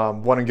cabin.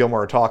 1 and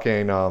Gilmore are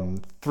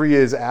talking. 3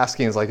 is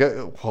asking, is like,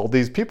 well,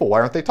 these people,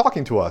 why aren't they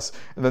talking to us?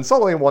 And then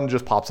suddenly 1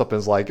 just pops up and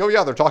is like, oh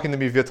yeah, they're talking to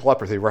me via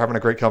telepathy. We're having a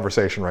great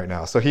conversation right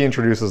now. So he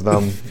introduces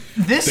them.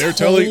 This They're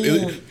whole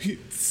telling.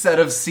 set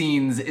of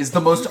scenes is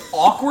the most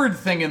awkward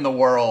thing in the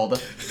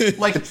world.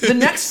 Like, the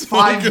next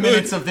 5 good.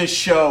 minutes of this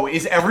show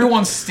is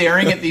everyone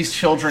staring at these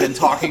children and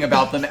talking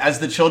about them as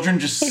the children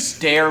just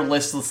stare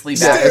listlessly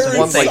back as at them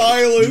one, and say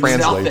silence.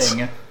 translates.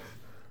 nothing.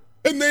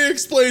 And they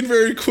explain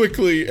very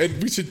quickly,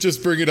 and we should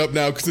just bring it up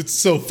now because it's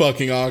so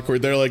fucking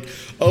awkward. They're like,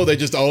 oh, they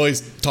just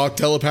always talk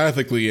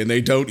telepathically, and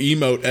they don't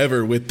emote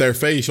ever with their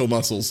facial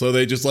muscles, so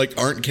they just like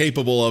aren't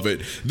capable of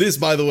it. This,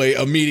 by the way,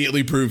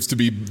 immediately proves to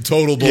be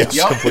total bullshit.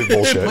 Yep. Complete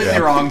bullshit, Completely yeah.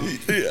 wrong.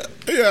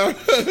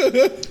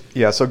 Yeah.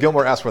 Yeah, so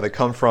Gilmore asks where they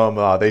come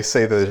from. They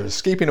say that they're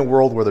escaping a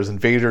world where there's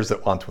invaders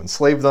that want to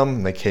enslave them,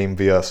 and they came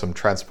via some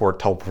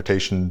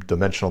teleportation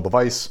dimensional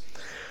device.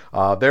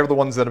 They're the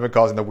ones that have been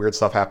causing the weird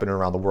stuff happening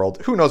around the world.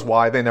 Who knows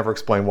why? They never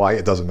explain why.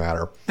 It doesn't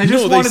matter. They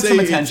just No, wanted say some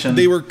it's- attention.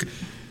 They were.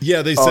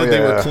 Yeah, they said they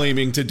were yeah.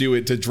 claiming to do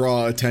it to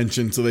draw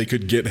attention so they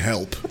could get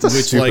help. It's a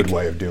stupid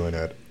way of doing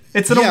it.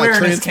 It's an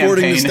awareness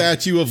transporting campaign. the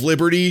Statue of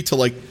Liberty to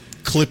like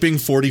clipping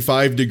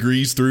 45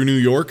 degrees through New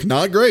York.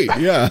 Not great.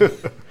 Yeah.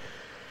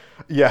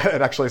 Yeah,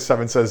 and actually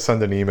 7 says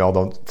send an email,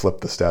 don't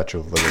flip the Statue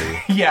of Liberty.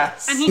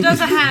 Yes. And he does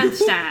a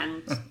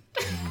handstand.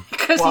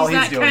 Because While he's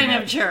he's that doing kind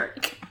it. of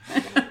jerk.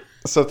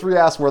 So 3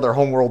 asks where their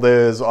homeworld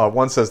is.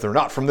 1 says they're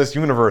not from this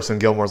universe,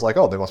 and Gilmore's like,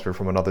 oh, they must be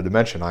from another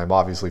dimension. I'm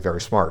obviously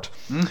very smart.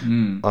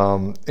 Mm-hmm.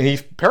 And he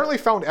apparently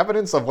found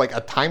evidence of like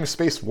a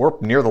time-space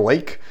warp near the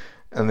lake.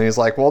 And then he's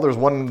like, well, there's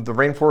one in the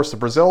rainforest of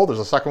Brazil, there's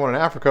a second one in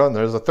Africa, and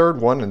there's a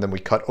third one. And then we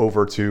cut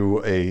over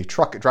to a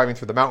truck driving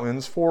through the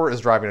mountains. 4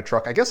 is driving a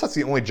truck. I guess that's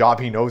the only job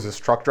he knows is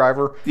truck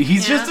driver.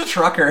 He's just a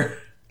trucker.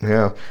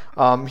 Yeah.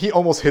 He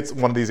almost hits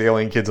one of these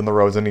alien kids in the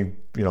roads, and he,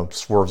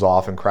 swerves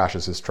off and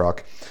crashes his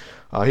truck.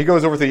 He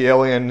goes over to the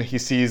alien. He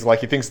sees,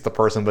 he thinks it's the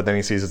person, but then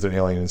he sees it's an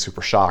alien and is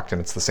super shocked,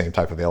 and it's the same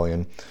type of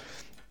alien.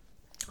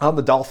 On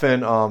the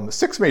dolphin,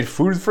 6 made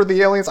food for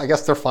the aliens. I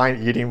guess they're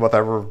fine eating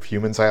whatever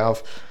humans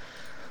have.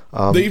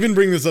 They even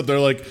bring this up. They're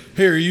like,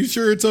 hey, are you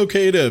sure it's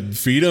okay to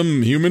feed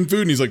them human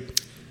food? And he's like,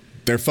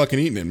 they're fucking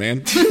eating it,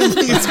 man.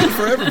 It's good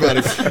for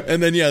everybody.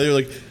 And then, they're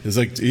like, it's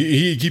like,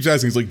 he keeps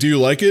asking, he's like, do you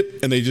like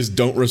it? And they just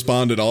don't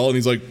respond at all. And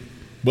he's like,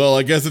 well,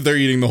 I guess if they're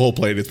eating the whole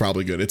plate, it's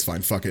probably good. It's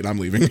fine. Fuck it. I'm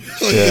leaving. Yeah.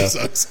 It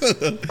sucks.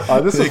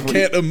 This They is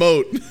can't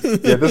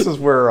emote. yeah, this is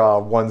where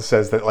 1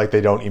 says that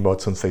they don't emote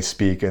since they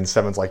speak, and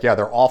 7's like, yeah,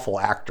 they're awful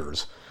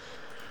actors.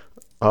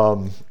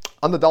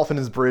 On the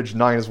Dolphin's bridge,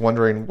 9 is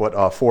wondering what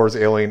 4's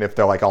alien, if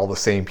they're all the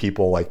same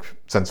people,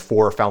 since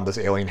 4 found this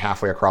alien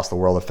halfway across the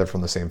world, if they're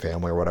from the same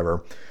family or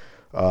whatever.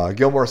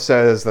 Gilmore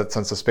says that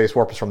since the space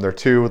warp is from there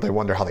too, they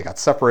wonder how they got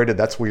separated.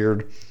 That's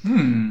weird.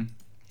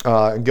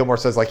 And Gilmore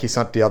says he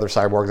sent the other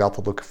cyborgs out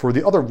to look for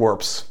the other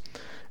warps.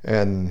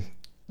 And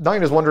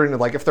 9 is wondering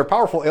if they're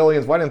powerful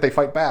aliens, why didn't they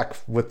fight back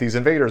with these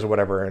invaders or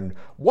whatever? And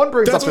 1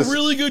 brings That's up a this...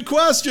 really good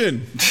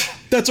question.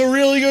 That's a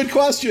really good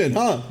question,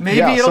 huh? Maybe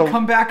Yeah, it'll so-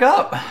 come back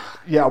up.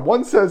 Yeah,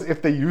 1 says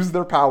if they use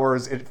their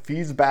powers, it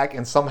feeds back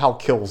and somehow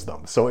kills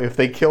them. So if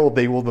they kill,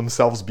 they will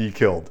themselves be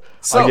killed.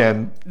 So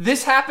Again,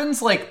 this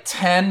happens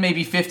 10,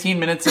 maybe 15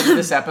 minutes into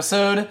this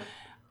episode.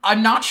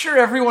 I'm not sure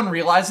everyone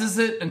realizes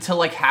it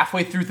until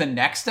halfway through the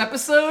next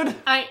episode.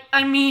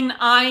 I mean,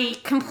 I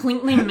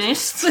completely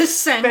missed this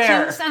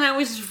sentence, and I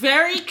was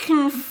very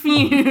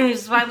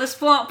confused by this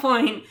plot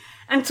point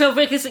until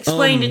Vickers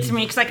explained it to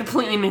me, because I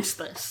completely missed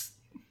this.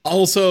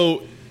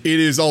 Also, it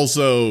is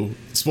also,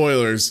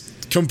 spoilers,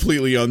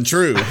 completely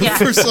untrue. Yeah.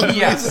 For some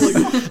Yes.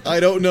 reason. I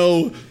don't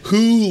know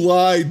who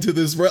lied to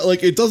this.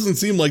 It doesn't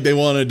seem like they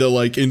wanted to,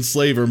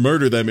 enslave or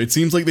murder them. It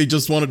seems like they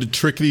just wanted to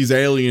trick these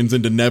aliens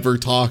into never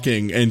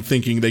talking and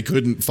thinking they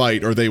couldn't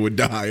fight or they would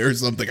die or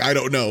something. I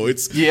don't know.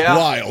 It's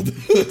wild.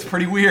 It's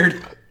pretty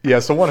weird. Yeah,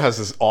 so one has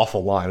this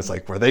awful line. It's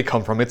like, where they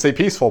come from, it's a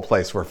peaceful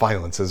place where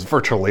violence is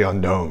virtually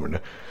unknown.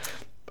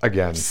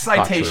 Again,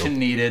 Citation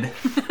needed.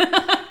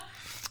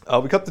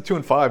 we cut to 2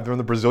 and 5. They're in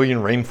the Brazilian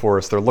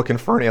rainforest. They're looking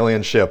for an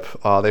alien ship.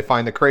 They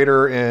find the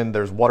crater, and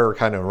there's water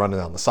kind of running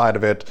down the side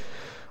of it.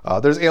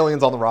 There's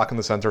aliens on the rock in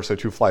the center, so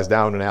 2 flies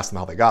down and asks them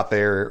how they got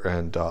there.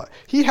 And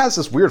he has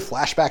this weird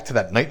flashback to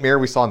that nightmare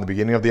we saw in the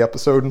beginning of the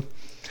episode.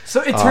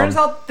 So it turns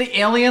out the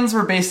aliens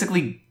were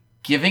basically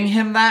giving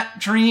him that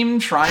dream,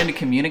 trying to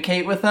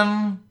communicate with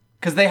him.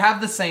 Because they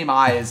have the same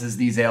eyes as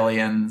these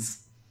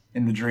aliens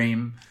in the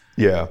dream.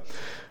 Yeah.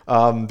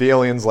 The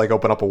aliens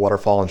open up a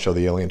waterfall and show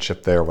the alien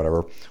ship there,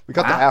 whatever. We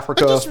got to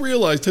Africa. I just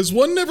realized, has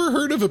one never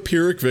heard of a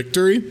Pyrrhic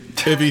victory?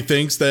 If he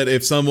thinks that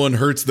if someone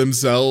hurts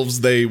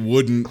themselves, they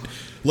wouldn't...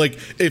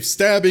 if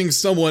stabbing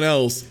someone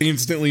else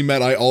instantly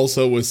meant I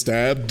also was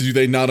stabbed, do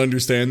they not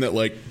understand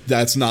that,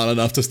 that's not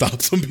enough to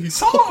stop some people?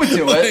 Someone would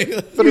do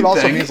it. But it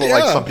also means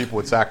some people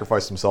would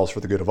sacrifice themselves for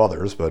the good of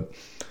others, but...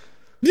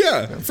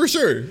 Yeah, for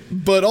sure.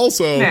 But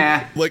also,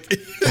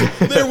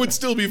 there would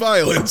still be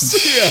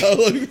violence.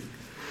 Yeah,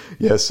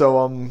 Yeah,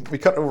 so we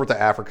cut over to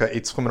Africa.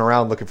 8's swimming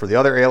around looking for the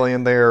other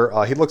alien there.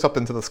 He looks up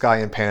into the sky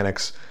and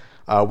panics.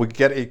 We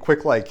get a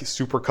quick,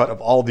 super cut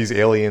of all of these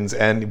aliens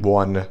and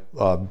one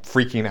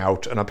freaking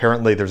out. And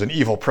apparently there's an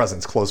evil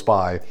presence close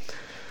by.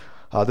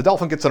 The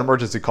Dolphin gets an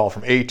emergency call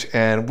from 8,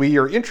 and we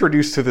are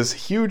introduced to this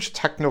huge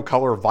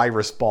Technicolor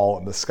virus ball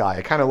in the sky.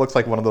 It kind of looks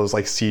like one of those,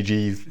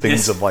 CG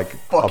things of, a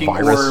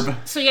virus. Orb.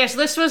 So yes,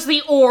 this was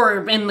the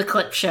orb in the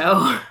clip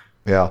show.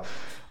 Yeah.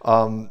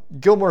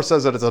 Gilmore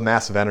says that it's a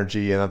massive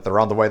energy and that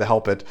they're on the way to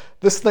help it.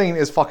 This thing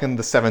is fucking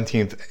the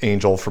 17th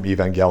angel from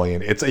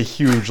Evangelion. It's a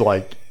huge,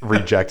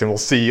 reject, and we'll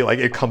see,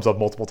 it comes up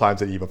multiple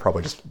times that Eva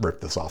probably just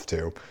ripped this off,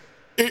 too.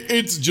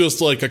 It's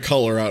just a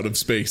color out of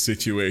space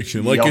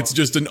situation. Yup. It's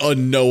just an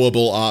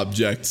unknowable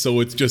object, so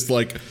it's just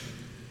a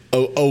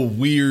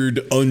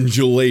weird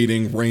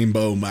undulating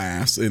rainbow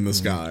mass in the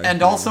sky.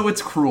 And also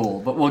it's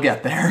cruel, but we'll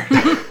get there.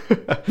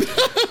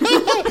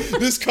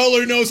 This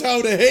color knows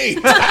how to hate.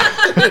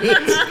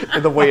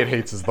 And the way it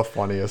hates is the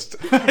funniest.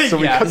 So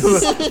we cut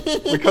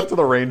to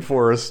the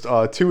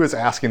rainforest. 2 is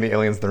asking the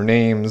aliens their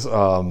names.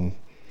 5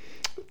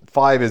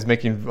 is he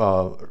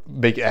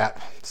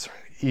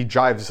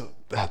jives.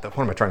 What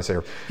am I trying to say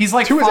here? He's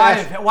like,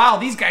 5, wow,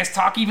 these guys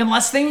talk even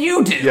less than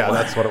you do. Yeah,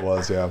 that's what it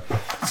was, yeah.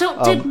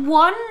 So did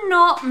 1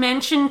 not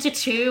mention to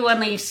 2 when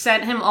they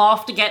sent him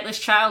off to get this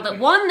child that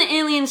 1, the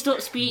aliens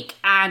don't speak,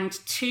 and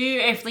 2,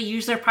 if they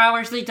use their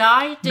powers, they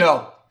die?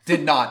 No,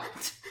 did not.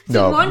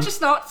 Did 1 just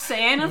not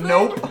say anything?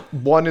 Nope.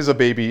 1 is a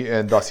baby,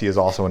 and thus he is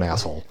also an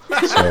asshole.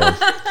 So...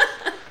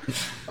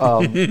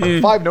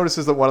 5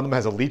 notices that one of them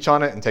has a leech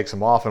on it and takes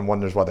him off and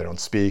wonders why they don't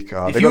speak.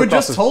 If you had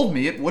just told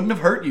me, it wouldn't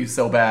have hurt you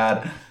so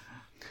bad.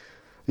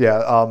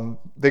 Yeah,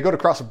 they go to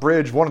cross a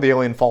bridge. One of the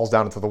alien falls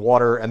down into the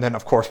water, and then,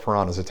 of course,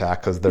 piranhas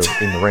attack because they're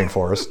in the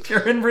rainforest.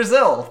 You're in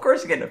Brazil. Of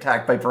course you get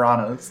attacked by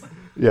piranhas.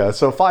 Yeah,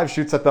 so 5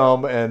 shoots at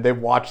them, and they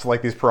watch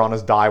these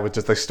piranhas die with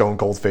just a stone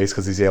cold face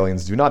because these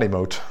aliens do not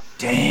emote.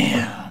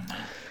 Damn.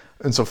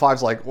 And so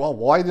 5's like, well,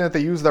 why didn't they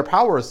use their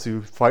powers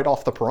to fight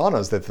off the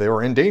piranhas if they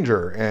were in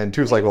danger? And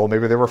 2's like, well,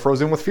 maybe they were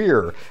frozen with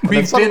fear.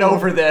 We've been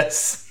over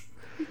this.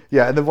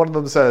 Yeah, and then one of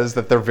them says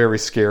that they're very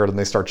scared and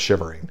they start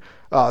shivering.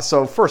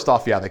 So first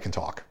off, yeah, they can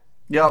talk.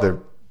 Yep.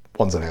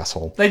 One's an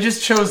asshole. They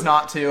just chose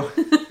not to.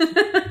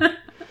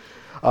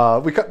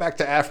 We cut back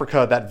to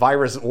Africa. That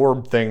virus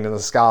orb thing in the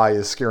sky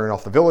is scaring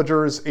off the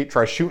villagers. 8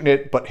 tries shooting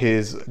it, but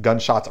his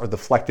gunshots are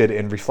deflected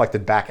and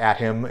reflected back at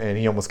him, and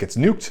he almost gets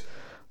nuked.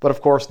 But of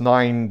course,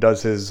 9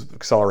 does his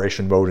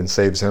acceleration mode and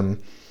saves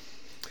him.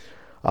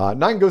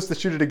 9 goes to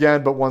shoot it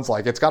again, but 1's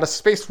like, it's got a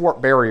space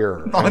warp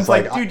barrier. One's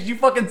like, dude, did you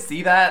fucking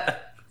see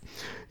that?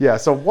 Yeah,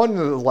 so 1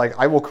 is like,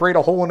 I will create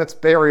a hole in its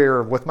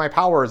barrier with my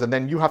powers, and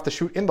then you have to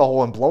shoot in the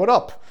hole and blow it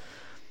up.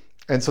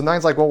 And so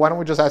 9's like, well, why don't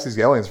we just ask these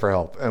aliens for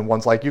help? And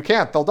 1's like, you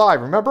can't, they'll die.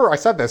 Remember, I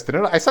said this,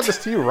 didn't I? I said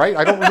this to you, right?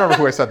 I don't remember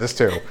who I said this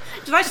to.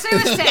 Did I say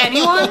this to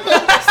anyone?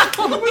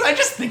 Was I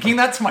just thinking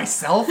that to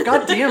myself?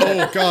 God damn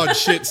it. Oh god,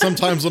 shit.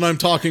 Sometimes when I'm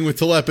talking with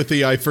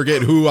telepathy, I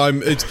forget who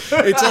I'm. It's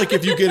like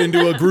if you get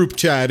into a group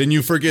chat and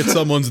you forget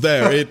someone's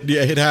there.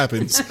 It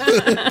happens.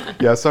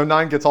 Yeah, so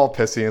 9 gets all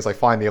pissy and is like,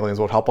 fine, the aliens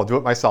won't help, I'll do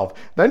it myself.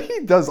 Then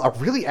he does a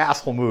really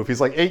asshole move. He's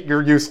like, 8,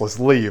 you're useless,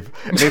 leave.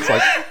 And it's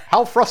like,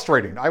 how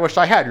frustrating. I wish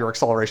I had your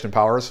acceleration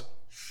powers.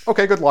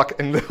 Okay, good luck.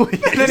 And then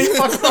he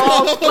fucks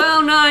off.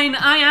 Well, 9,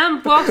 I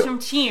am bottom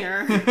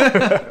tier.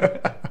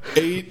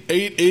 8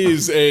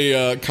 is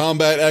a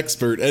combat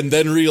expert, and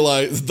then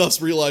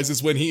thus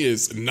realizes when he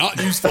is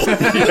not useful.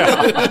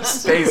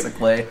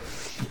 Basically.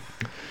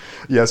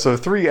 Yeah, so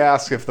 3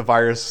 asks if the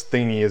virus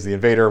thingy is the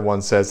invader.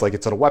 1 says,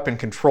 it's a weapon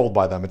controlled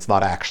by them. It's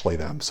not actually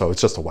them, so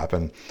it's just a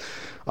weapon.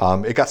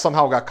 It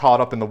somehow got caught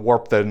up in the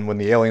warp then when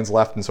the aliens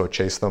left, and so it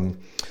chased them.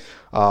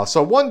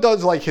 So 1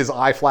 does his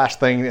eye flash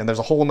thing, and there's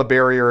a hole in the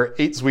barrier.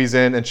 8 squeezes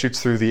in and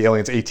shoots through the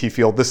alien's AT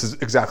field. This is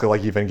exactly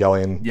like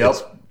Evangelion. Yep.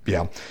 It's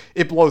Yeah,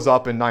 it blows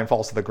up and Nine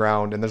falls to the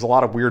ground, and there's a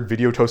lot of weird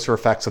video toaster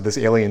effects of this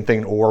alien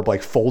thing orb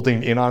like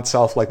folding in on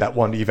itself like that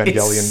one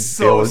Evangelion It's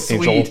so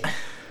angel. sweet.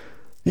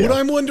 What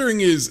I'm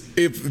wondering is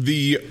if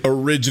the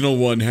original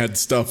one had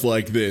stuff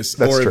like this,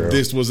 That's or true. if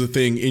this was a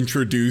thing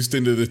introduced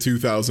into the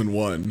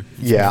 2001.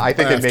 Yeah, I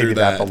think it may after be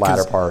that, the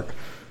latter 'cause- part.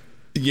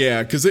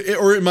 Yeah, because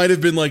it might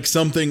have been like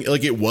something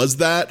like it was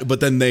that, but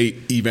then they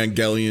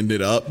Evangelioned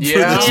it up for this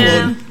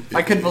Yeah. one.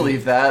 I could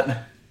believe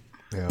that.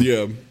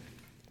 Yeah.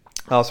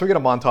 So we get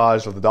a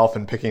montage of the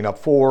Dolphin picking up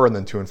 4 and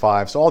then 2 and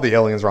 5. So all the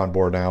aliens are on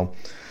board now.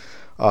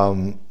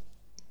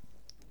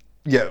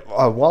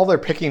 While they're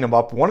picking him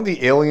up, one of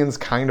the aliens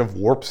kind of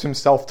warps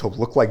himself to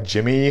look like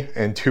Jimmy,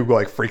 and 2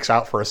 like freaks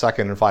out for a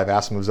second, and 5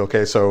 asks him if it's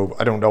okay. So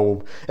I don't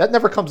know. That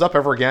never comes up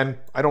ever again.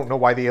 I don't know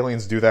why the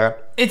aliens do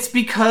that. It's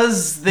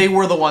because they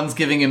were the ones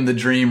giving him the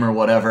dream or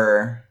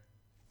whatever.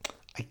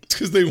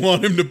 Because they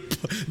want him to,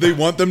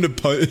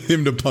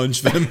 him to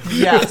punch them.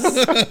 Yes.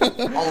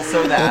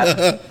 Also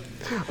that.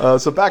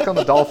 So back on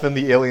the Dolphin,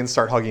 the aliens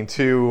start hugging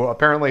 2.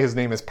 Apparently his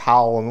name is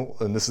Pal,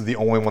 and this is the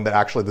only one that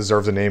actually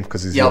deserves a name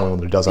because he's the only one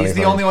that does anything.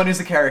 He's the only one who's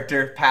a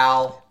character.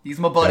 Pal. He's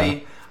my buddy. Yeah.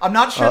 I'm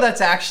not sure that's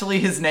actually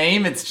his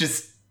name. It's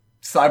just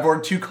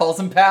Cyborg 2 calls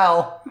him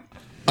Pal.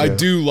 I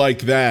do like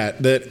that.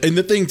 And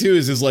the thing too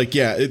is like,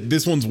 yeah,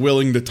 this one's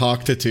willing to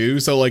talk to 2.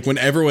 So like when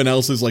everyone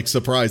else is like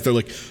surprised, they're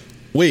like,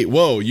 wait,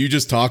 whoa, you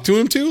just talked to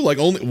him too? Like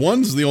only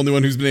one's the only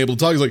one who's been able to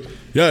talk. He's like,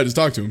 yeah, I just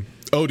talked to him.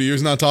 Oh, do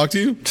yours not talk to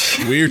you?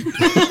 Weird.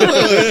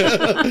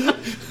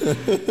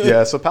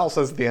 Yeah, so Pal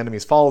says the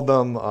enemies followed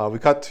them. We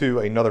cut to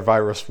another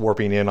virus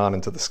warping in on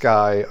into the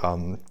sky.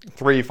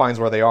 3 finds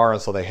where they are,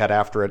 and so they head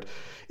after it.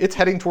 It's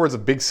heading towards a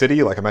big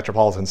city, like a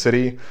metropolitan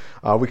city.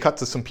 We cut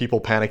to some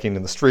people panicking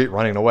in the street,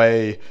 running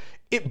away.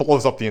 It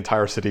blows up the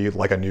entire city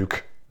like a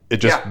nuke. It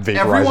just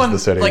vaporizes the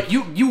city. Like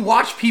you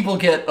watch people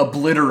get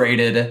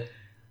obliterated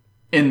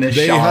in this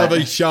They shot. have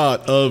a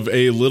shot of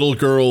a little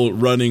girl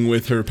running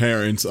with her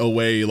parents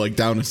away, like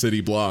down a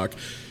city block.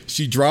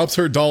 She drops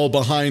her doll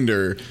behind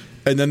her,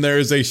 and then there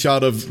is a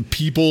shot of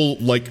people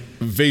like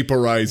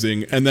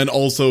vaporizing, and then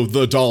also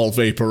the doll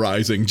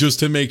vaporizing, just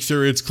to make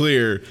sure it's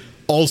clear.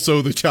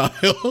 Also the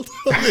child.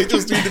 They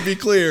just need to be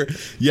clear.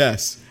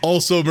 Yes.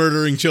 Also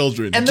murdering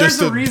children. And Just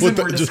there's a to reason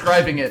put we're the-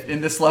 describing it in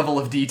this level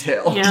of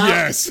detail. Yeah.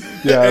 Yes.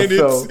 Yeah, and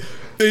so-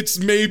 it's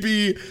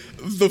maybe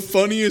the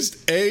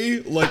funniest,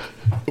 like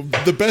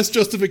the best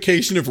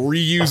justification of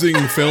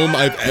reusing film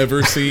I've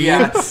ever seen.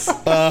 Yes.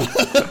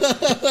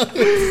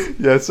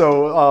 Yeah,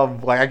 so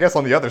like I guess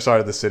on the other side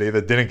of the city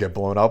that didn't get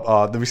blown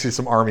up, then we see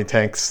some army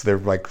tanks. They're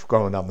like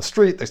going down the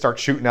street. They start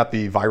shooting at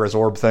the virus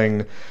orb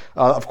thing.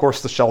 Of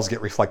course, the shells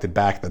get reflected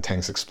back. The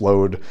tanks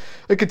explode.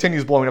 It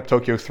continues blowing up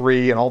Tokyo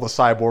 3, and all the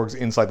cyborgs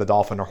inside the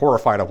Dolphin are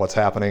horrified at what's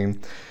happening.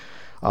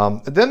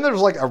 Then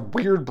there's like a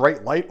weird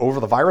bright light over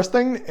the virus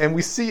thing, and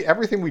we see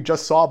everything we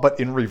just saw, but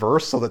in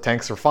reverse. So the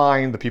tanks are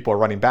fine. The people are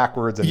running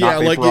backwards and Yeah,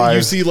 not like vaporized.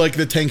 you see like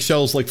the tank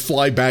shells like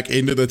fly back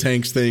into the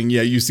tanks thing.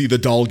 Yeah, you see the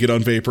doll get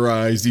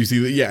unvaporized. You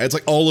see it's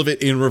like all of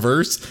it in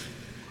reverse.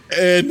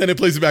 And then it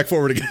plays it back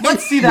forward again.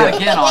 Let's see that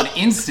again on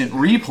instant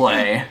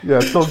replay. Yeah,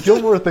 so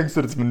Gilmore thinks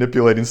that it's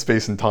manipulating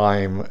space and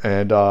time,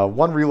 and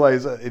one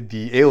realizes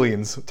the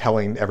aliens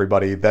telling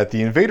everybody that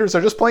the invaders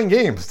are just playing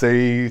games.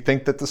 They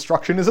think that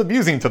destruction is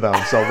amusing to them,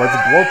 so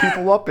let's blow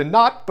people up and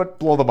not, but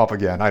blow them up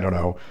again. I don't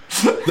know.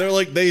 They're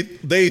like they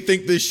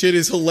think this shit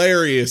is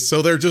hilarious,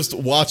 so they're just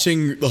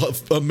watching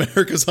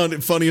America's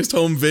Funniest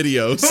Home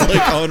Videos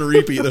like on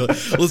repeat. They're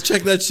like, let's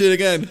check that shit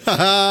again.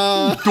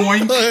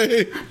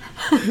 Doink.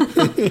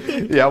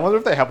 Yeah, I wonder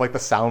if they have like the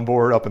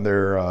soundboard up in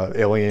their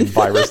alien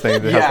virus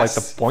thing. They have like the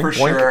Yes, boink for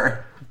boink.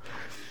 sure.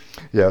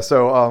 Yeah,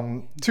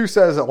 so 2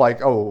 says that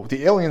like, oh,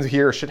 the aliens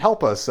here should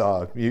help us.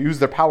 You use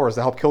their powers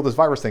to help kill this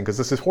virus thing because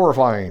this is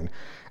horrifying.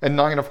 And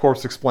 9, of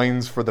course,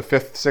 explains for the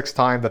 5th, 6th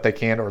time that they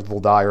can't or they'll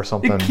die or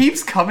something. It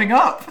keeps coming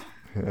up.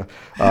 And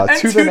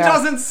 2 2 then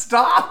asks- doesn't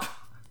stop.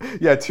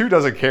 Yeah, 2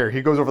 doesn't care.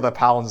 He goes over to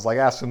Pal and is like,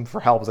 asks him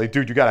for help. He's like,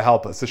 dude, you gotta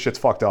help us. This shit's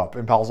fucked up.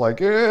 And Pal's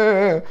like,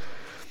 eh.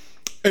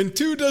 And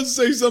 2 does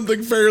say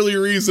something fairly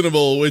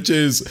reasonable, which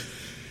is,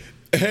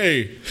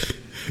 hey,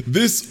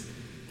 this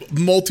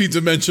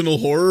multi-dimensional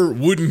horror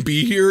wouldn't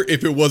be here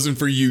if it wasn't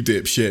for you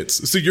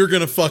dipshits. So you're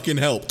gonna fucking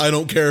help. I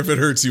don't care if it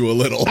hurts you a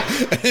little.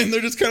 And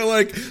they're just kind of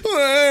like,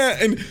 ah,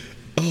 and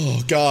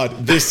oh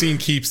god, this scene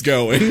keeps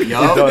going.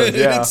 Yup. It does,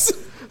 yeah. It's-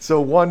 So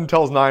 1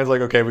 tells 9,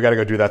 like, okay, we gotta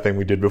go do that thing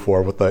we did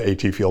before with the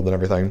AT field and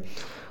everything.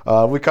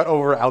 We cut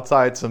over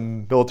outside.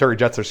 Some military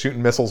jets are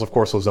shooting missiles. Of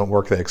course, those don't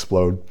work. They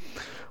explode.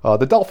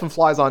 The Dolphin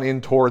flies on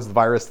in towards the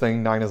virus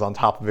thing. 9 is on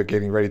top of it,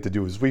 getting ready to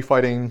do his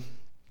refighting.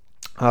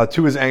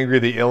 2 is angry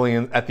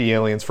at the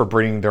aliens for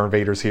bringing their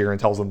invaders here and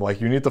tells them,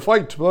 like, you need to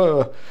fight.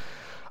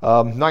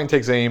 9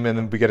 takes aim, and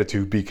then we get a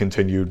to be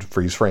continued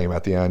freeze frame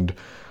at the end.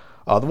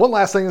 The one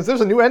last thing is there's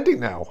a new ending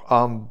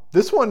now.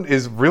 This one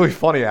is really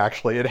funny,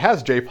 actually. It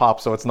has J-pop,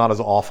 so it's not as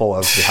awful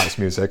as the house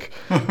music.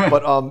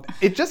 But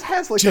it just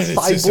has, like, the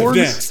Genesis of cyborgs.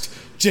 Next.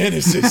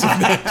 Genesis of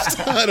Next.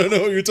 I don't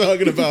know what you're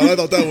talking about. I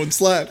thought that one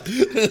slapped.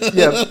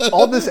 Yeah,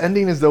 all this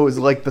ending is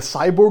like the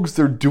cyborgs,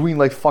 they're doing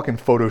like fucking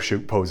photo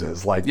shoot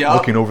poses, like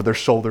looking over their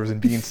shoulders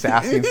and being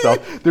sassy and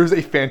stuff. There's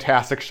a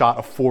fantastic shot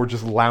of 4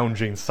 just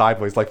lounging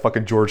sideways like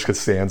fucking George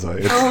Costanza.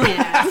 Oh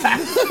yeah.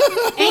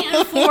 8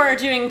 and 4 are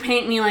doing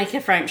paint me like a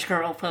French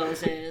girl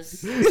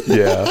poses.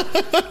 Yeah.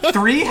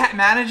 3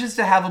 manages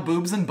to have a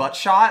boobs and butt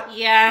shot.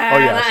 Yeah, Oh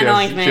yeah, that she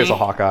annoyed me. has a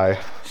Hawkeye.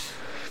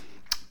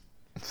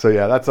 So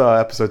yeah, that's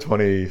episode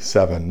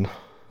 27.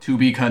 To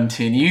be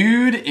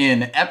continued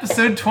in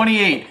episode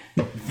 28,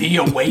 The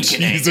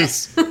Awakening.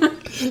 Jesus.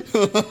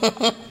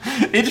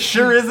 It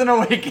sure is an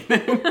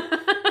awakening.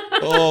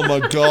 Oh my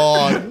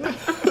god.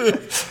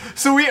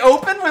 So we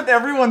open with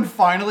everyone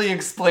finally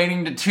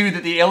explaining to 2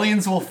 that the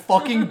aliens will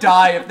fucking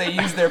die if they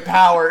use their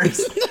powers.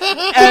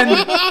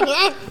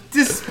 And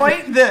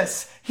despite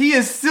this, he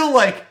is still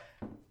like,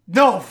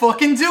 no,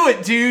 fucking do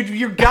it, dude.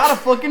 You gotta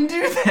fucking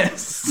do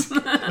this.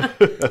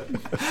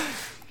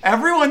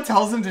 Everyone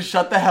tells him to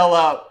shut the hell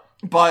up,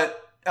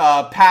 but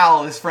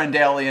Pal, his friend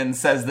alien,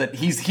 says that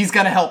he's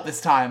gonna help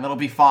this time. It'll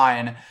be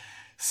fine.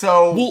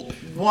 So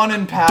One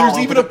and Pal There's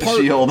open even up a the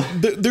part. shield.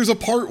 There's a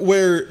part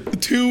where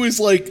 2 is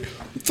like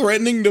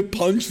threatening to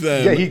punch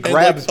them. Yeah, he and,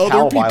 grabs like,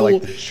 Pal by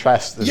like the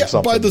chest or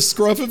something. by the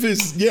scruff of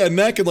his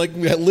neck, and like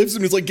lifts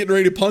him. He's like getting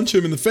ready to punch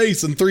him in the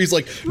face, and 3's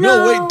like,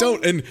 no, wait,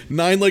 don't. And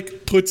 9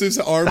 like puts his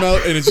arm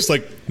out, and it's just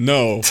like,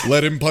 no,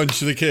 let him punch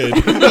the kid.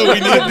 No, we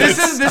need This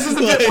is a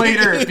bit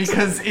later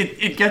because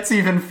it gets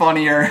even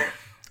funnier.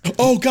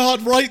 Oh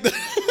God, right.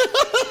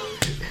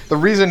 The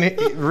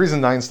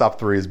reason 9 stopped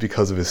 3 is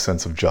because of his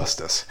sense of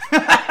justice.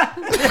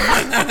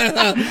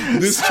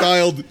 This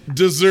child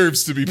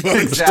deserves to be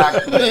punched.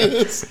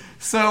 Exactly.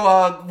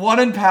 So 1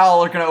 and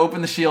Pal are going to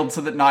open the shield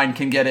so that 9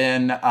 can get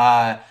in.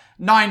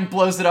 9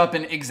 blows it up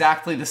in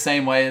exactly the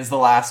same way as the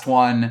last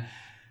one.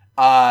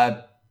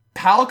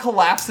 Pal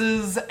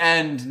collapses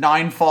and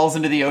 9 falls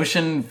into the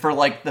ocean for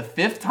like the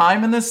 5th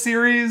time in this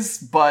series,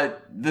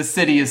 but the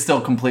city is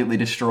still completely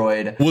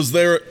destroyed. Was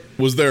there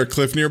a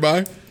cliff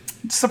nearby?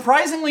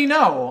 Surprisingly,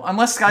 no,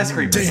 unless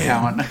skyscrapers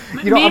count.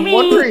 You know, I'm Maybe-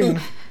 wondering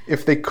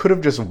if they could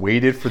have just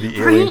waited for the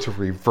alien to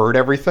revert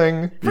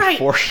everything Right.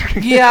 before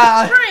shooting.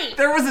 Yeah, Right.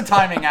 there was a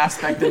timing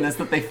aspect in this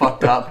that they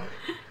fucked up.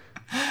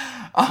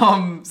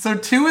 So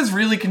 2 is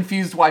really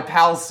confused why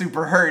Pal's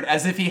super hurt,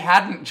 as if he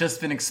hadn't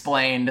just been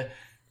explained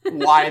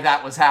why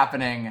that was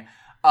happening.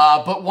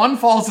 But 1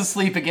 falls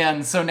asleep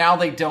again, so now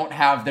they don't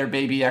have their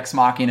baby ex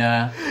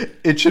machina.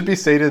 It should be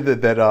stated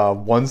that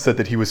 1 said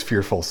that he was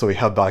fearful, so he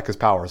held back his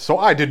powers. So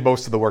I did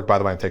most of the work. By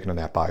the way, I'm taking a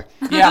nap. Bye.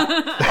 Yeah.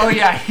 Oh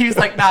yeah, he's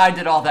like, nah, I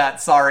did all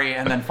that, sorry,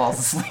 and then falls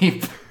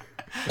asleep.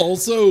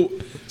 Also,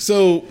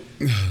 so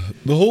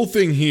the whole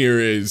thing here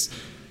is,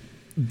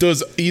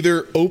 does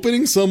either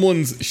opening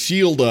someone's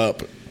shield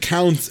up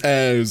counts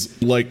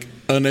as like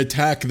an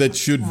attack that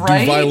should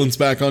Right? do violence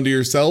back onto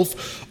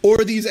yourself, or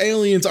these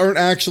aliens aren't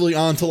actually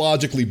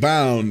ontologically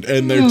bound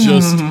and they're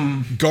just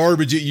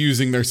garbage at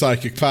using their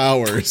psychic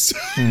powers?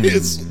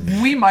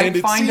 We might And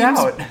it find seems-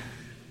 out.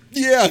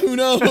 Yeah, who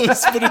knows?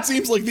 But it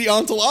seems like the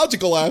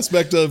ontological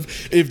aspect of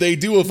if they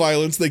do a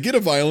violence, they get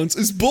a violence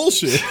is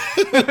bullshit.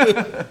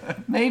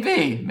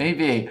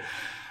 Maybe.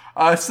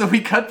 So we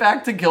cut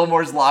back to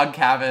Gilmore's log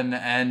cabin,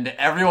 and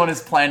everyone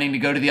is planning to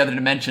go to the other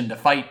dimension to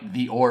fight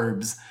the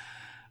orbs.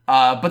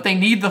 But they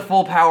need the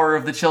full power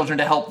of the children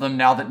to help them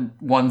now that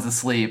 1's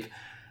asleep.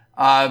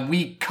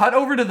 We cut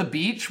over to the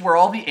beach where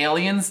all the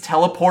aliens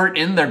teleport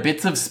in their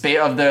bits of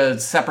the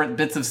separate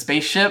bits of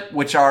spaceship,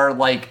 which are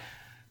like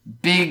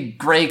big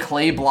gray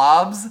clay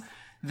blobs.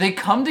 They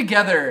come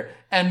together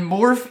and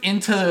morph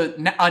into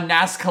a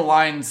Nazca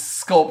line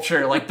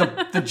sculpture, like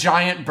the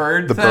giant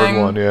bird The thing.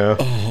 bird one, yeah.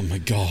 Oh my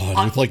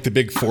god, with like the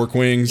big fork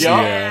wings. Yup.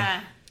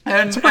 Yeah.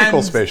 And, It's a pretty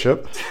cool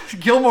spaceship.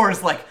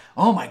 Gilmore's like,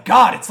 oh my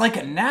god, it's like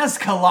a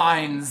Nazca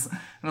lines. And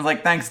I was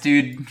like, thanks,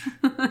 dude.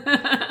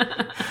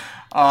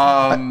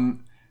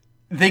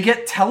 They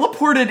get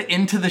teleported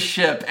into the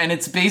ship, and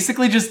it's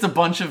basically just a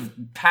bunch of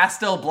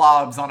pastel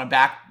blobs on a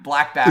black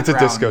background. It's a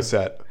disco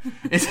set.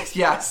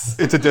 Yes.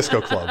 It's a disco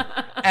club.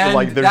 And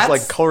Like there's that's-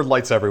 like colored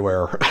lights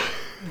everywhere.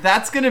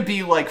 That's gonna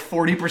be like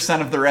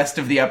 40% of the rest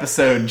of the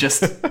episode,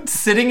 just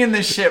sitting in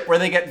this ship where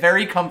they get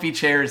very comfy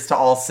chairs to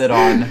all sit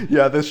on.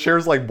 Yeah, this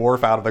chairs like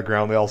morph out of the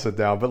ground. They all sit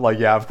down. But like,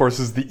 yeah, of course,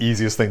 this is the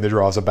easiest thing to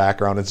draw as a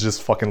background. It's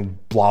just fucking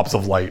blobs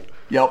of light.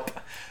 Yep.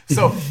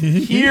 So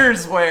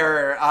here's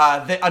where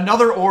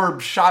another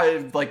orb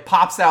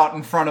pops out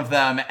in front of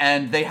them,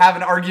 and they have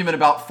an argument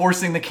about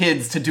forcing the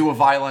kids to do a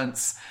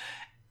violence.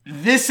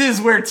 This is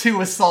where 2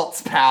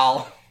 assaults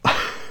Pal.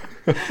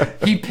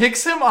 He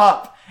picks him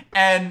up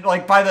and,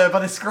 like, by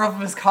the scruff of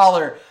his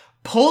collar,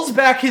 pulls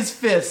back his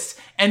fist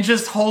and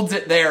just holds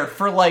it there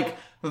for like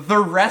the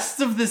rest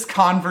of this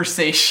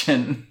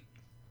conversation.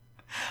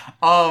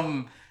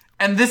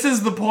 And this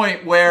is the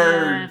point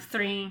where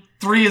 3.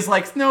 3 is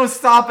like, no,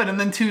 stop it. And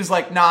then 2's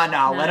like,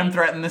 nah, let him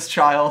threaten this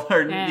child.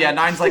 Or, yeah,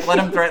 9's like, let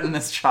him threaten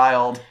this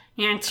child.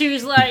 And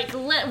two's like,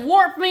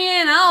 warp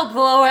me in, I'll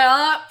blow it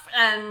up.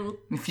 And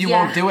if you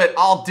won't do it,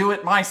 I'll do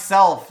it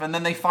myself. And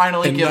then they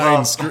finally give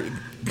up.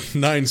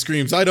 Nine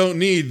screams, I don't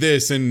need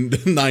this.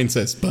 And Nine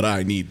says, but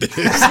I need this.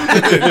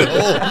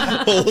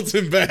 And holds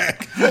him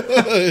back.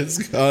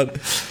 It's God.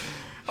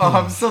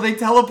 So they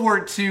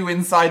teleport to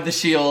inside the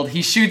shield.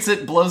 He shoots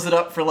it, blows it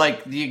up for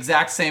like the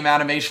exact same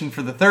animation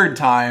for the third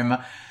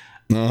time.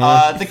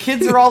 The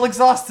kids are all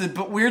exhausted,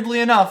 but weirdly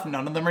enough,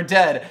 none of them are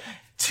dead.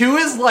 Two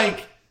is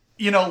like,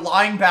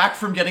 lying back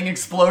from getting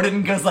exploded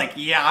and goes like,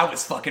 yeah, I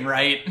was fucking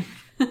right.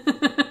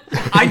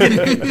 I did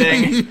a good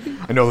thing.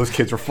 I know those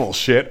kids are full of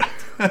shit.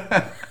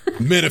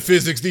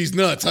 Metaphysics, these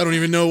nuts. I don't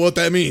even know what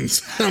that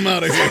means. I'm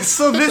out of here.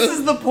 So this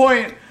is the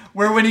point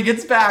where when he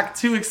gets back,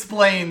 Two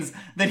explains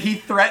that he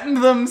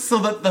threatened them so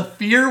that the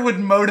fear would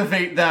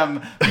motivate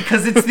them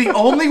because it's the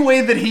only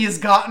way that he has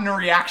gotten a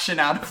reaction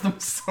out of them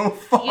so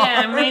far.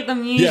 Yeah, made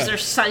them use their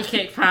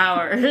psychic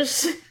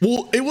powers.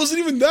 Well, it wasn't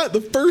even that. The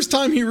first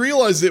time he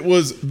realized it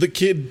was the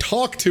kid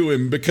talked to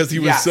him because he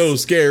was so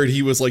scared.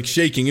 He was like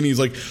shaking and he's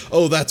like,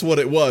 oh, that's what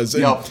it was.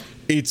 And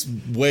it's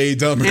way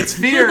dumber. It's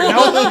fear.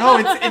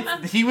 No,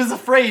 he was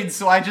afraid,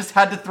 so I just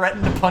had to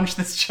threaten to punch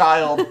this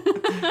child.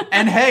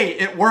 And hey,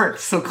 it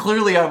worked, so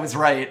clearly I was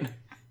right.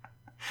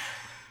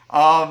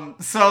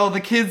 So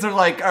the kids are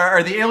like,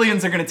 or the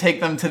aliens are going to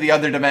take them to the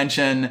other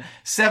dimension.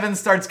 Seven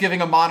starts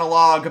giving a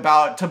monologue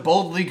about to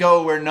boldly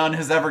go where none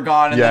has ever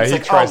gone. And he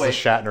tries to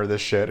Shatner this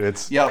shit.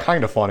 It's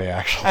kind of funny,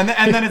 actually.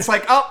 And then it's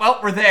like, oh, well,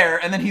 we're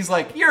there. And then he's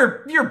like,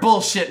 you're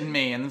bullshitting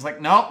me. And it's like,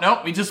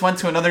 no, we just went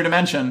to another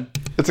dimension.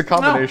 It's a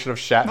combination of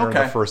Shatner in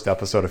the first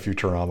episode of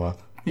Futurama.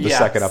 The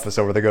second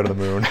episode where they go to the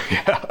moon.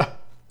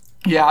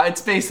 Yeah,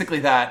 it's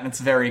basically that, and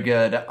it's very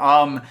good.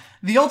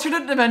 The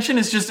alternate dimension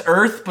is just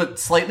Earth, but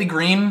slightly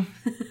green.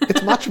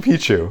 It's Machu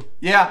Picchu.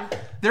 Yeah,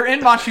 they're in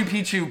Machu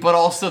Picchu, but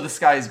also the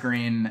sky's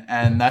green,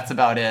 and that's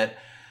about it.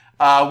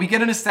 We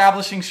get an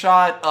establishing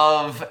shot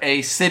of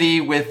a city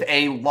with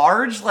a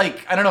large,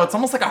 it's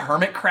almost like a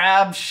hermit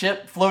crab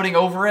ship floating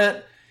over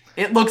it.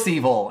 It looks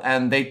evil,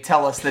 and they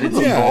tell us that it's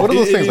evil. What are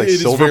those things, like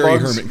silver very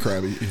bugs? Hermit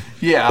crabby.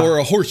 Yeah. Or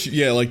a horseshoe,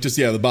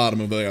 the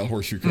bottom of a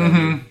horseshoe crab.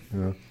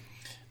 Mm-hmm.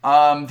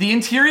 Yeah. The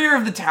interior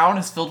of the town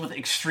is filled with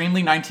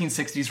extremely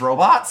 1960s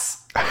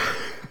robots.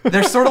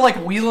 They're sort of like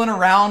wheeling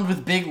around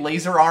with big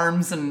laser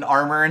arms and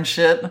armor and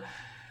shit.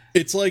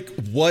 It's like,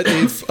 what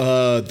if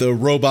the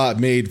robot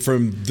made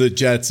from the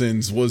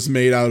Jetsons was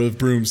made out of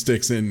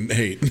broomsticks and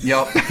hate?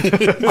 Yep.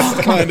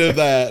 It's kind of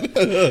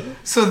that.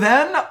 So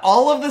then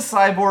all of the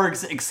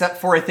cyborgs, except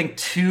for I think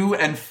 2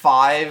 and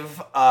 5,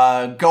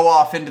 go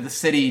off into the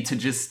city to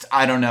just,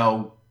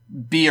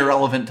 be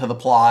irrelevant to the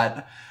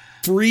plot.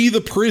 Free the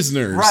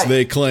prisoners,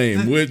 they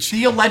claim.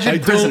 The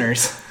alleged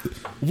prisoners.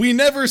 We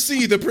never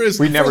see the prisoners.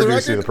 We never do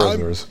see the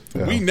prisoners.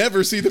 Yeah. We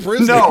never see the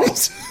prisoners. No.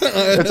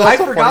 I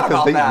forgot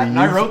about that, and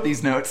I wrote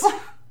these notes.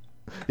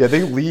 Yeah,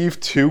 they leave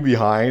 2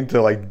 behind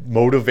to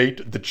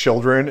motivate the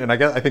children, and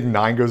I think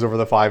 9 goes over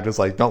the 5 just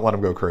don't let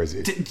him go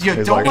crazy.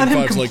 Don't let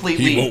him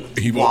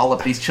completely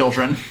wallop these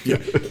children. Yeah,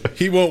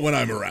 he won't when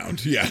I'm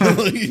around. Yeah.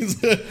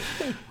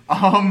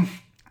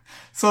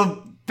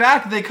 So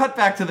they cut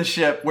back to the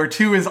ship where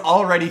 2 is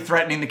already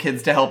threatening the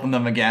kids to help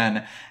them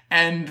again.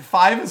 And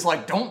 5 is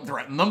like, don't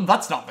threaten them.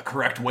 That's not the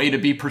correct way to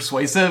be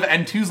persuasive.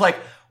 And 2's like,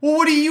 well,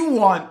 what do you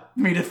want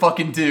me to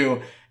fucking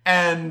do?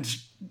 And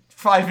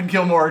 5 and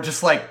Gilmore are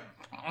just like,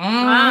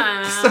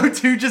 So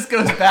 2 just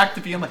goes back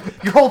to being like,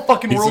 your whole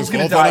fucking world's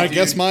gonna die, dude. I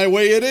guess my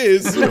way it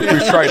is.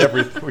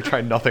 We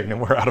tried nothing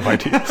and we're out of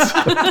ideas.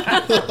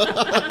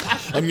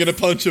 I'm gonna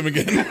punch him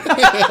again.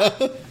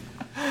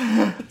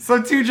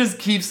 So 2 just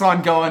keeps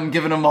on going,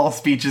 giving them all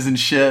speeches and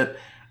shit.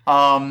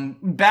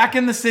 Back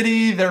in the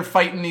city, they're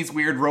fighting these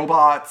weird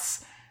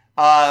robots.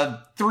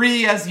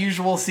 3, as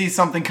usual, sees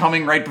something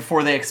coming right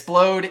before they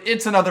explode.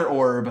 It's another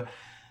orb.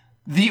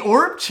 The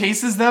orb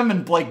chases them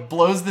and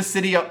blows the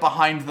city up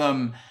behind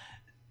them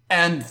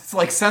and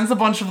sends a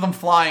bunch of them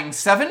flying.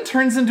 7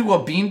 turns into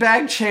a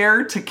beanbag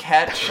chair to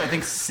catch, I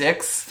think,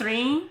 6.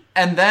 3?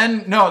 And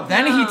then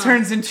he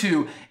turns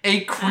into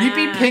a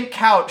creepy pink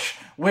couch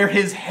where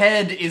his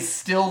head is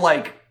still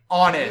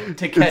on it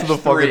to catch 3. It's the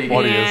fucking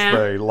funniest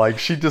thing.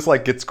 She just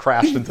gets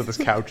crashed into this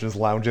couch and is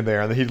lounging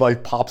there, and then he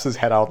pops his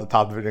head out the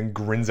top of it and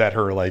grins at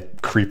her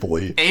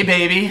creepily. Hey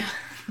baby,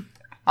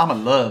 I'm a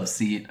love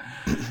seat.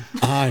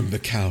 I'm the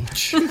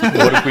couch.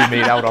 What if we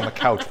made out on the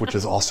couch, which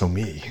is also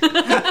me?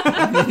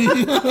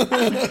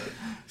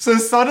 So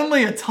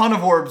suddenly a ton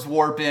of orbs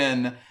warp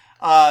in.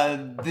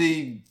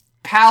 The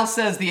pal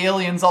says the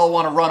aliens all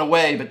want to run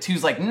away, but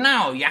 2's like,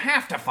 no, you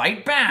have to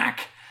fight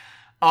back.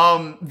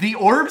 The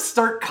orbs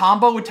start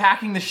combo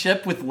attacking the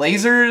ship with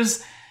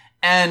lasers,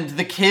 and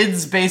the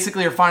kids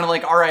basically are finally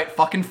like, all right,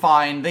 fucking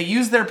fine. They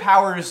use their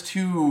powers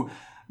to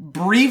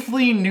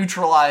briefly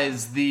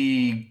neutralize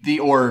the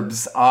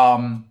orbs.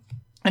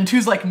 And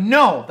 2's like,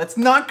 no, that's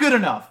not good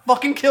enough.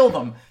 Fucking kill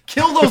them.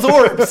 Kill those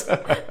orbs.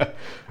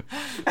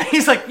 And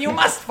he's like, you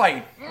must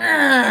fight.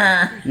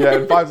 Yeah,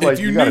 and Five's like, If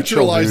you gotta chill,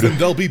 neutralize dude. them,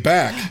 they'll be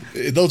back.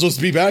 They'll just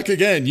be back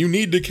again. You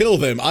need to kill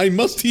them. I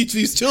must teach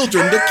these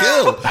children to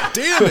kill.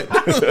 Damn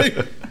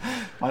it.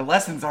 My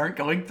lessons aren't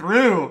going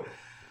through.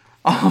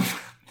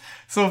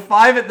 So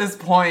Five at this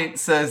point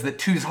says that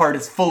Two's heart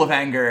is full of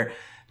anger,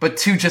 but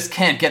Two just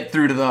can't get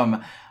through to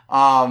them.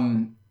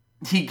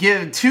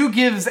 Two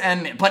gives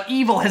an "but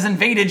evil has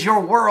invaded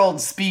your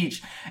world"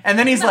 speech, and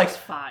then he's like, That's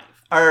 5.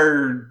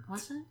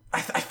 Was it? I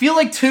feel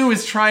like Two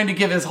is trying to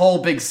give his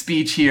whole big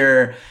speech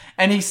here,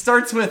 and he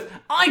starts with,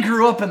 I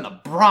grew up in the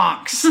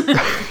Bronx. Back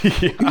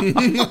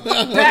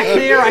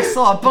there, I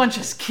saw a bunch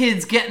of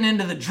kids getting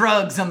into the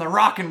drugs and the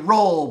rock and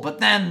roll, but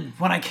then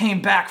when I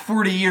came back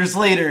 40 years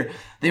later,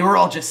 they were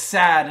all just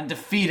sad and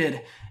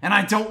defeated, and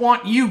I don't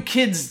want you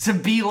kids to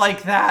be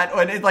like that.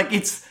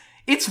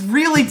 It's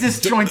really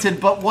disjointed,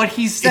 but what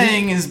he's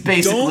saying is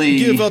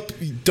basically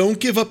Don't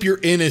give up your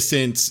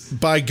innocence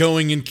by go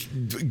and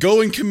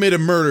commit a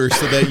murder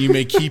so that you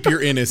may keep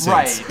your innocence.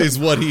 Right. Is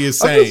what he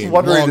is I'm saying. just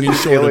wondering Long if and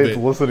these short of aliens it.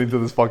 listening to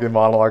this fucking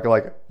monologue are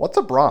like, what's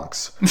a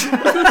Bronx?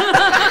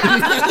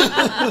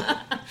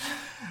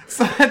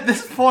 So at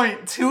this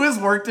point, Two has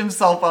worked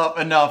himself up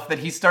enough that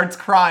he starts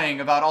crying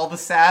about all the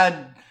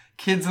sad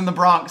kids in the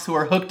Bronx who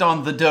are hooked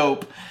on the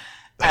dope.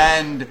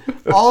 And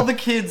all the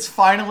kids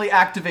finally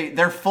activate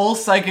their full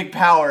psychic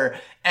power.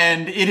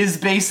 And it is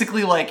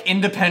basically like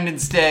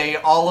Independence Day,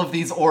 all of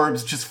these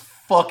orbs just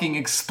fucking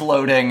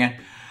exploding.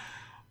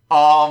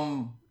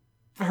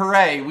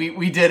 Hooray,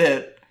 we did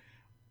it.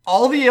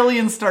 All the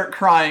aliens start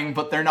crying,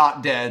 but they're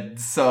not dead.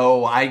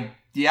 So I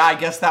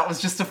guess that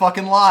was just a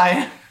fucking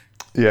lie.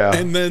 Yeah.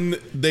 And then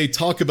they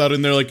talk about it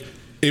and they're like,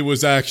 it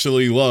was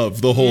actually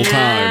love the whole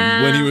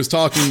time. When he was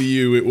talking to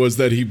you, it was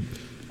that he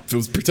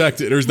was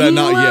protected. Or is that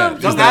not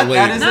yet? No, Is that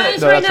later? that is That it.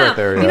 is No, right that's now. right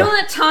there, You yeah. know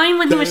that time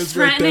when he That was is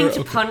right threatening there, to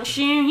okay. punch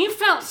you? You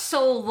felt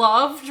so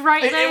loved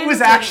right then. It was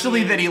didn't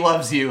actually you? that he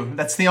loves you.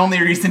 That's the only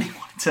reason he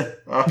wanted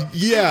to.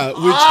 Yeah,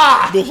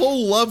 which the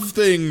whole love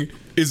thing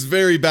is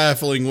very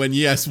baffling when,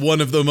 yes, one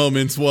of the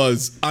moments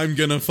was, I'm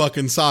gonna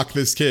fucking sock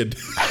this kid.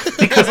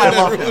 Because I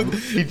love him.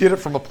 He did it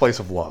from a place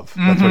of love.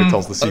 That's what he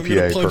tells the I'm gonna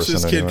CPA punch person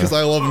this kid anyway. because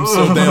I love him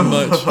so damn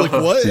much. Like,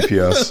 what?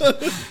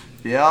 CPS.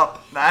 Yep,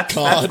 that's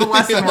God. the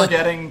lesson we're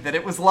getting, that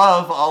it was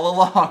love all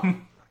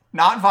along,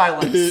 not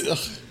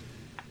violence.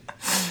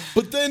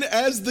 But then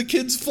as the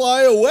kids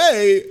fly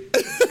away,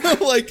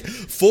 like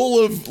full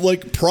of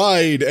like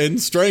pride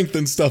and strength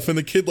and stuff, and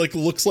the kid like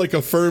looks like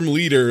a firm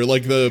leader,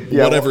 like the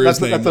whatever that's,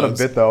 his name that's in a was.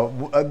 bit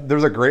though.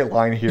 There's a great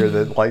line here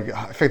that, like,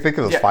 if I think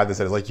it was Yeah. 5 that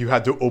said, like, you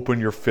had to open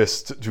your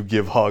fist to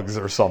give hugs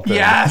or something.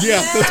 Yes,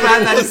 Yeah, that's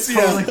what it that was, is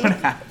totally what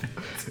happened.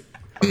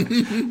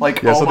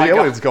 Like, Yeah, oh so my the God.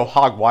 aliens go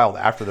hog wild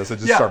after this and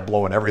just Yeah. start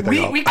blowing everything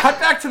up. We cut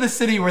back to the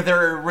city where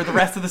the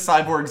rest of the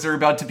cyborgs are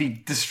about to be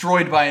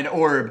destroyed by an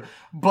orb,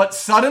 but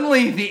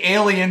suddenly the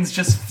aliens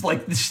just,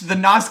 like, the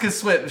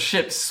Nazca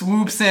ship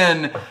swoops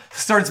in,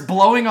 starts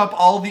blowing up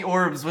all the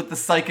orbs with the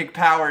psychic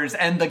powers,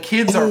 and the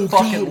kids are Oh,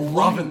 fucking God,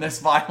 loving this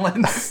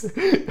violence.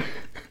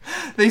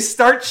 They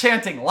start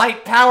chanting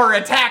light power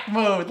attack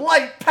mode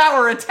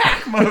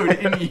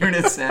in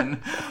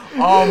unison.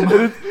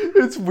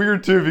 It's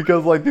weird too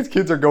because, like, these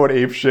kids are going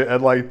ape shit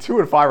and, like, 2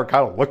 and 5 are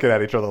kind of looking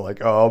at each other like,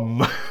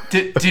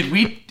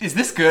 Is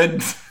this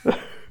good?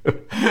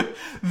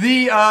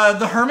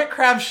 The hermit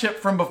crab ship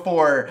from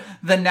before,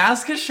 the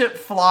Nazca ship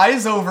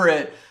flies over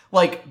it,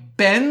 like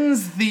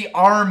bends the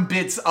arm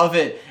bits of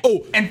it,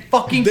 and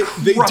fucking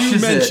They crushes do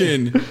it.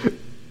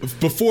 mention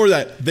before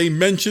that. They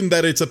mentioned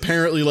that it's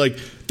apparently like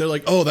they're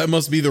like, oh, that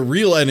must be the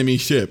real enemy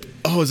ship.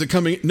 Oh, is it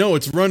coming? No,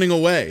 it's running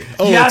away.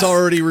 Oh, Yes! it's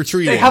already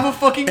retreating. They have a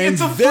fucking And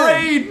it's then-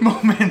 afraid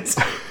moment.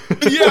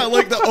 Yeah,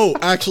 like the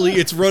actually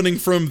it's running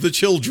from the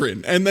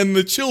children, and then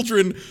the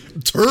children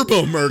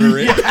turbo murder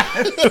it.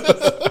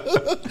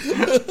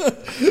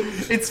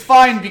 It's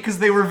fine because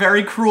they were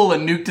very cruel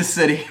and nuked a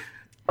city.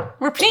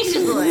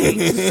 Repeatedly.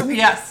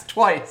 Yes,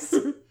 twice.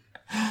 The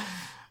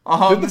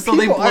So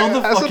they people-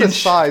 blow the as fucking an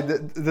aside,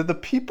 the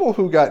people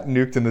who got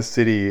nuked in the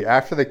city,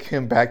 after they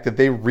came back, did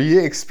they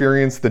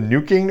re-experience the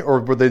nuking, or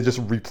were they just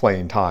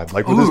replaying time?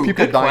 Like, were Ooh, those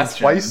people good dying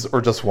question. twice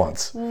or just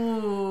once?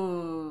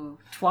 Ooh,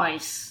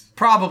 twice.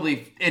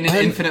 Probably in an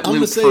infinite I'm gonna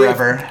loop say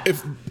forever.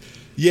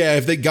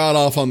 If they got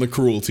off on the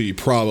cruelty,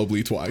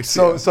 probably twice.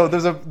 So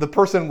there's the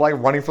person, like,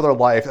 running for their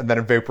life and then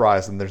it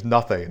vaporized and there's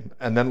nothing,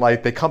 and then,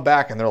 like, they come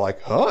back and they're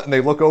like, huh, and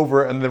they look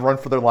over and they run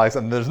for their lives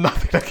and there's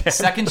nothing again.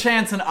 Second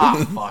chance and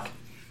fuck.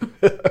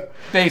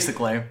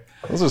 Basically.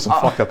 Those are some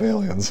fucked up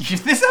aliens.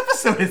 This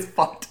episode is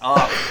fucked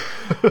up.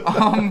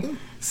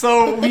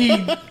 So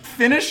we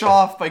finish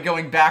off by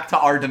going back to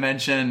our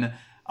dimension,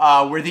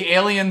 where the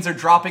aliens are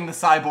dropping the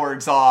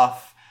cyborgs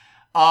off.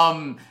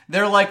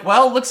 They're like,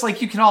 well, looks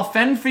like you can all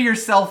fend for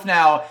yourself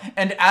now.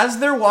 And as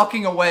they're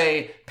walking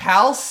away,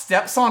 Pal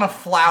steps on a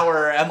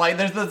flower, and, like,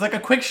 there's like a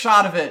quick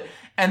shot of it,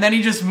 and then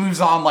he just moves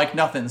on like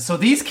nothing. So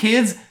these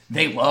kids,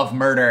 they love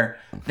murder.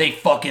 They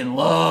fucking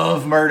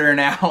love murder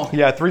now.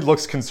 Yeah, 3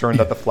 looks concerned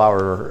at the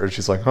flower, and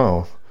she's like,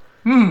 oh.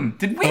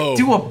 Did we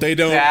do a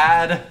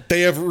bad...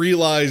 They have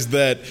realized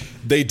that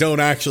they don't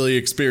actually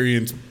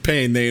experience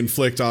pain they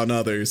inflict on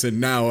others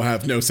and now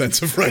have no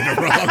sense of right or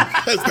wrong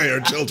as they are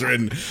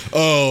children.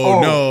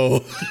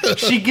 Oh. No.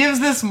 She gives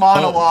this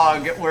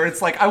monologue where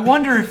it's like, I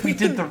wonder if we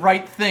did the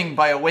right thing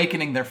by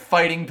awakening their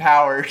fighting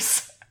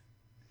powers.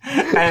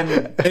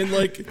 And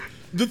like,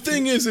 the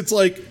thing is, it's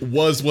like,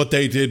 was what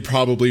they did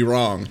probably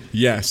wrong?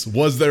 Yes.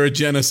 Was there a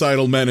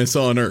genocidal menace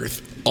on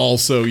Earth?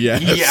 Also,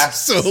 yes.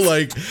 Yes. So,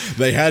 like,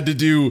 they had to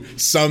do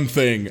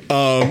something.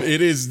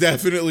 It is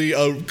definitely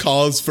a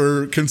cause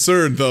for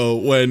concern, though,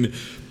 when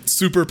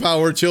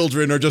superpower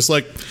children are just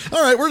like,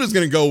 all right, we're just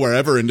going to go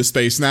wherever into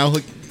space now.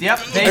 Like, yep,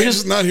 they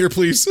just not here,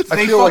 please.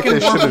 They fucking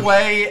walk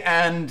away,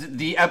 and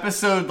the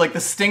episode, like, the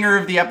stinger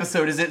of the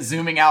episode is it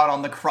zooming out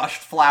on the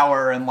crushed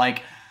flower and,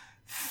 like,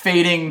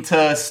 fading to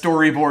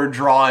storyboard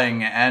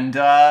drawing, and,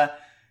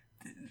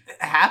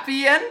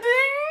 happy ending?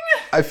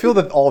 I feel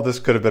that all of this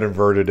could have been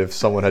averted if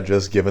someone had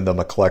just given them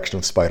a collection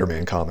of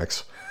Spider-Man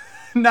comics.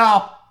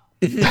 No.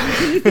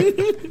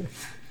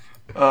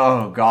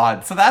 Oh,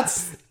 God. So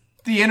that's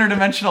the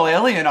interdimensional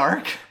alien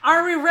arc.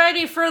 Are we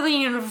ready for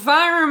the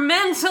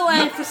environmental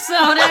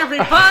episode,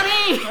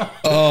 everybody?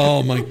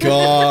 Oh, my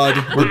God.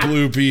 The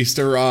Blue Beast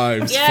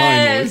arrives,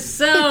 finally.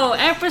 So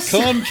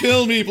episode... Come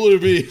kill me, Blue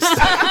Beast.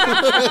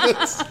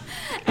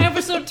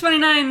 Episode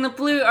 29, The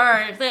Blue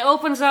Earth. It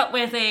opens up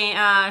with a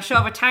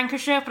shot of a tanker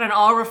ship and an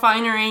oil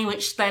refinery,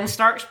 which then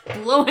starts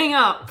blowing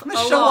up. The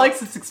show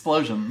likes its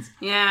explosions.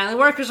 Yeah, the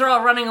workers are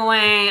all running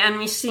away, and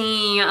we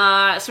see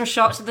some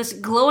shots of this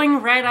glowing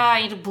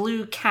red-eyed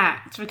blue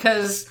cat,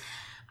 because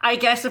I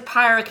guess a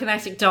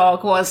pyrokinetic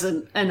dog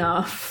wasn't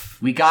enough.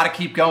 We gotta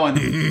keep going.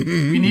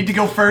 We need to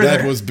go further.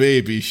 That was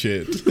baby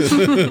shit.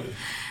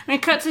 We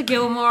cut to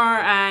Gilmore,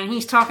 and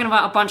he's talking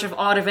about a bunch of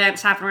odd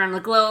events happening around the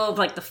globe,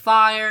 like the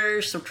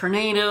fires, some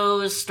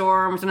tornadoes,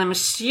 storms, and a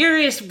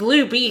mysterious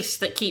blue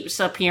beast that keeps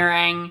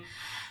appearing.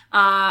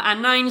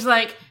 And Nine's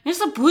like, is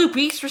the blue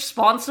beast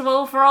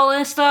responsible for all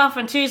this stuff?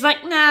 And Two's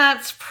like, nah,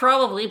 it's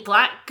probably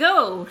Black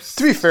Ghost.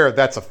 To be fair,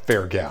 that's a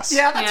fair guess.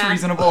 Yeah, that's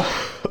reasonable.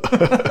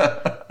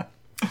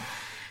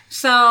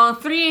 So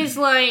 3 is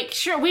like,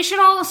 sure, we should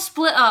all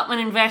split up and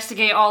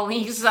investigate all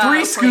these 3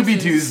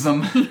 Scooby-Doo's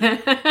them.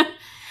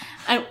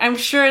 I'm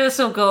sure this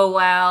will go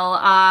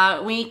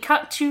well. We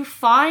cut to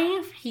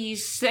 5.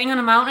 He's sitting on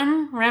a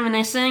mountain,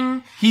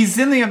 reminiscing. He's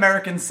in the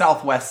American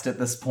Southwest at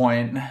this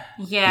point.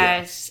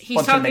 Yes. Yeah.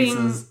 He's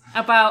talking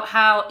about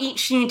how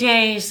each new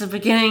day is the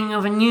beginning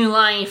of a new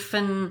life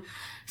and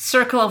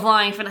circle of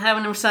life, and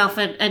having himself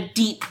a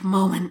deep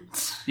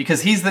moment.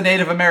 Because he's the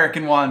Native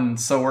American one,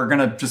 so we're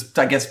gonna just,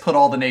 I guess, put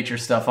all the nature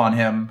stuff on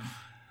him.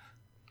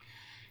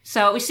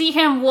 So we see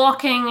him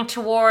walking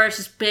towards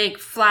this big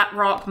flat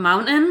rock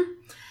mountain.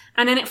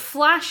 And then it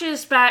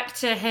flashes back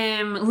to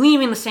him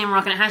leaving the same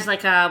rock, and it has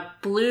like a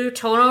blue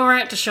tone over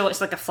it to show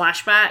it's like a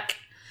flashback.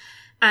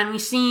 And we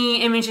see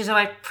images of,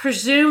 I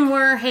presume,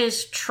 were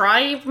his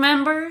tribe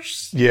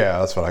members. Yeah,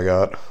 that's what I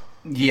got.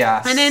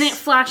 Yes. And then it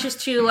flashes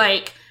to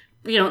like,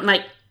 you know,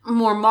 like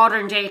more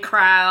modern day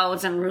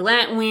crowds and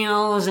roulette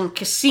wheels and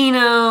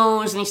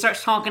casinos. And he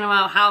starts talking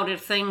about how did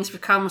things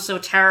become so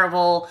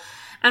terrible.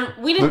 And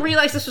we didn't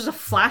realize this was a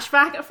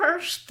flashback at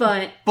first,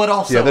 but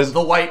also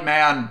the white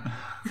man.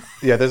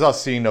 Yeah, there's a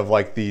scene of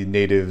like the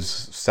natives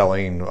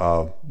selling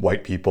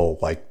white people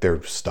like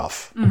their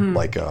stuff,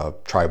 like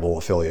tribal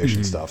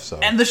affiliation stuff. So,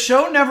 and the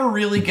show never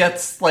really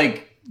gets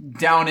like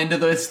down into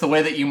this the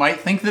way that you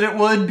might think that it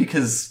would,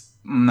 because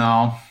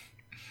no.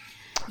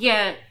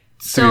 Yeah.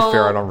 To be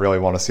fair, I don't really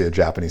want to see a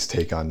Japanese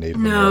take on Native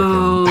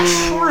American.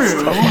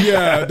 True.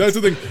 Yeah, that's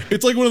the thing.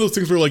 It's like one of those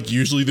things where, like,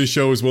 usually the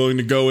show is willing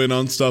to go in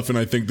on stuff, and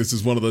I think this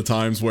is one of the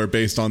times where,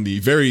 based on the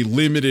very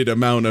limited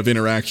amount of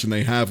interaction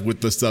they have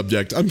with the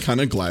subject, I'm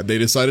kind of glad they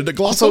decided to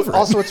gloss over it.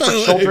 Also, it's for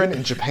children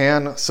in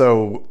Japan,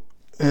 so...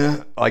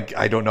 like,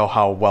 I don't know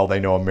how well they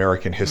know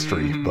American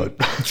history, but...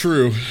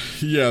 True.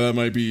 Yeah, that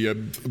might be a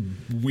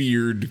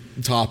weird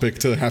topic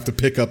to have to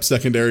pick up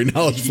secondary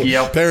knowledge for.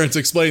 Yep. Parents,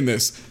 explain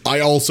this. I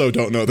also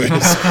don't know this.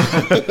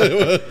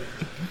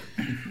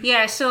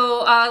 Yeah, so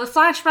the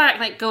flashback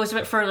like goes a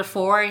bit further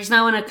forward. He's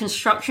now in a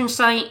construction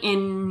site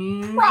in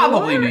New York.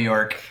 Probably New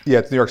York. Yeah,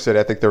 it's New York City.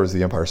 I think there was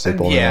the Empire State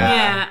Building.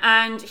 Yeah,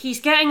 and he's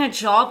getting a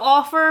job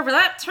offer, but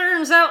that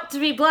turns out to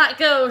be Black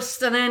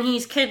Ghost, and then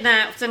he's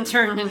kidnapped and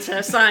turned into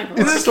a cyborg.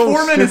 And this so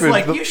foreman is stupid.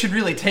 like, you should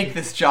really take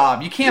this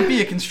job. You can't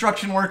be a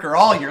construction worker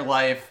all your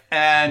life.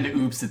 And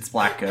oops, it's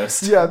Black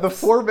Ghost. Yeah, the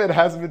foreman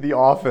has him in the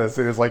office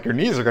and is like, your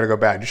knees are going to go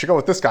bad. You should go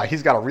with this guy.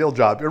 He's got a real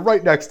job. And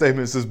right next to him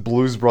is this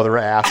Blues Brother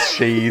ass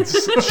shades,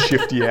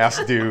 shifty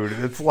ass dude.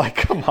 It's like,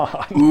 come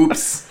on.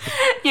 Oops.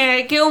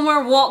 Yeah,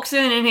 Gilmore walks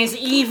in his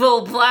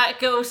evil Black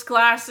Ghost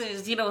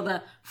glasses, you know,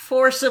 the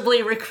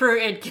forcibly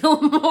recruited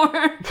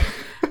Gilmore.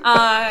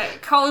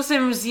 Calls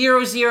him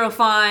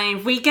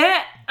 005. We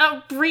get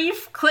a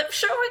brief clip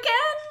show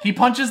again? He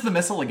punches the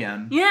missile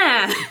again.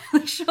 Yeah,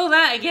 they show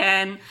that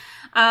again.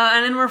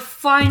 And then we're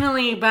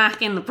finally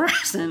back in the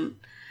present.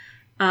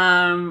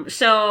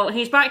 So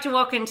he's back to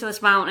walk into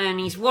this mountain.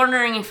 He's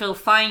wondering if he'll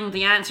find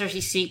the answers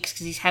he seeks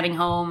because he's heading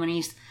home and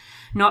he's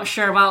not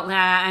sure about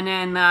that. And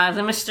then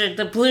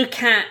the blue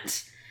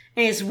cat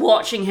is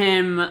watching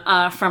him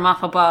from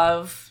up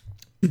above.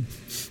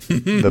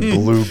 The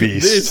blue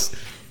beast.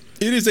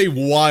 It is a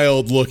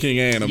wild looking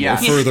animal,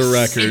 for the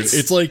record.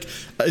 It's like,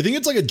 I think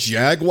it's like a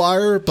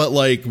jaguar, but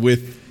like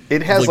with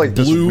it has like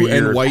blue this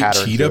and white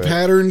cheetah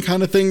pattern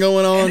kind of thing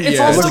going on. It's It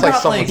also looks like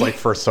got, someone's like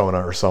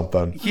fursona or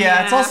something.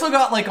 Yeah, it's also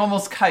got like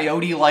almost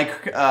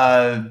coyote-like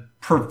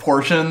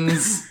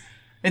proportions.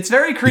 It's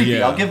very creepy,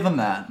 Yeah. I'll give them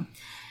that.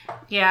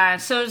 Yeah,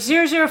 so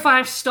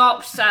 005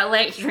 stops at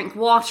lake to drink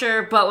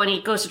water, but when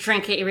he goes to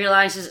drink it, he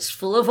realizes it's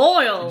full of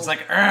oil. It's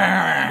like,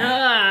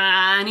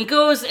 And he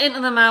goes into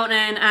the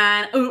mountain,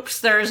 and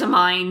oops, there's a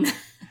mine.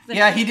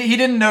 yeah, he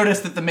didn't notice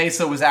that the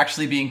mesa was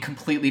actually being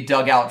completely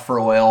dug out for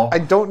oil. I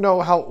don't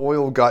know how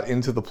oil got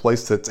into the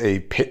place that's a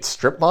pit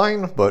strip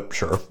mine, but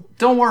sure.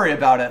 Don't worry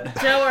about it.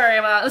 Don't worry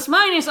about it. This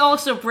mine is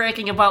also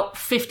breaking about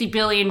 50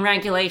 billion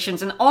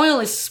regulations, and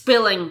oil is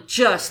spilling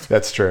just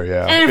That's true,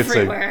 yeah.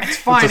 everywhere. It's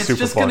fine, it's super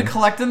just fun. going to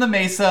collect in the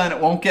mesa and it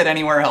won't get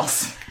anywhere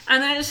else.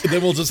 And there's...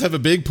 Then we'll just have a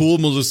big pool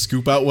and we'll just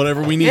scoop out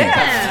whatever we need.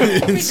 Yeah,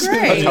 that'd be That's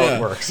great. how it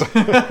works.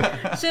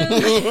 So,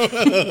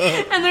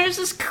 and there's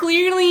this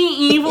clearly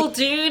evil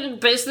dude in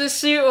business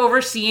suit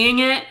overseeing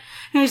it,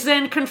 who's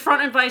then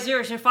confronted by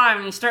 005,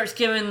 and he starts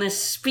giving this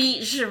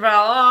speech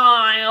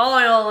about,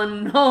 oil,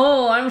 and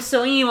I'm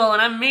so evil,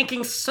 and I'm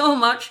making so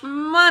much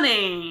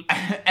money.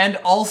 And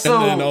also,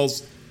 And then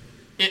also,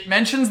 it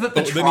mentions that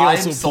the then he tribe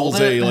also sold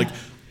pulls it.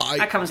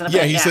 That comes in a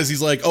yeah, bit, he yeah. says,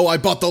 he's like, I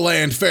bought the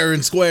land fair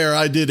and square.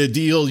 I did a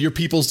deal. Your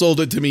people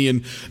sold it to me.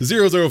 And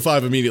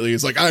 005 immediately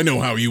is like, I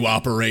know how you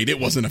operate. It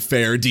wasn't a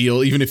fair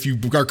deal, even if you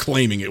are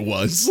claiming it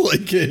was.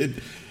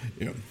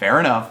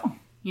 Fair enough.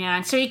 Yeah,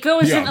 and so he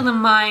goes Yeah. into the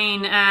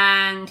mine,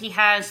 and he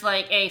has,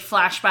 like, a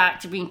flashback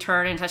to being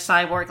turned into a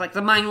cyborg. Like,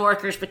 the mine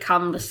workers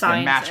become the A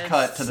scientists. match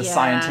cut to the Yeah.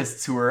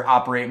 scientists who are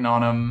operating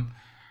on him.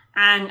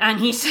 And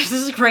he says,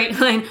 this is a great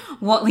line,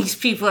 what these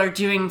people are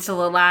doing to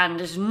the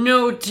land is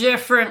no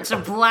different to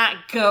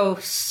black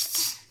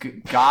ghosts.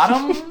 Got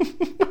him?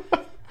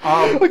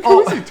 Like,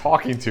 who is he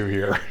talking to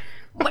here?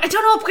 I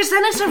don't know, because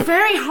then it's a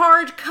very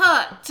hard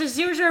cut to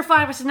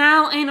 005 is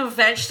now in a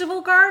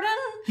vegetable garden.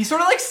 He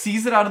sort of like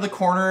sees it out of the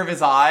corner of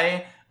his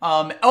eye.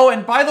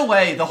 And by the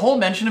way, the whole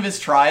mention of his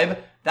tribe,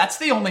 that's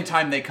the only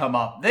time they come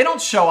up. They don't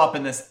show up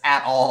in this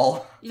at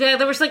all. Yeah,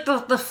 there was like the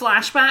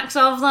flashbacks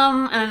of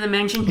them, and then the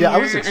mention here,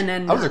 Yeah, and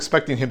then... I was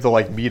expecting him to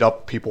like meet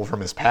up people from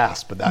his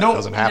past, but that Nope.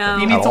 doesn't happen. No.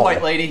 He at meets a all.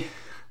 white lady.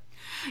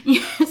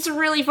 Yeah, it's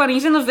really funny.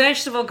 He's in the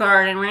vegetable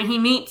garden where he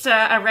meets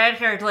a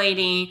red-haired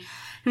lady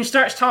who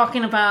starts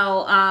talking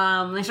about,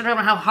 they start talking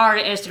about how hard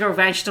it is to grow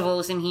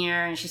vegetables in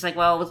here. And she's like,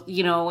 well,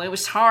 it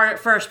was hard at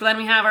first, but then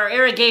we have our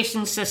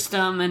irrigation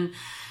system, and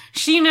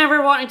she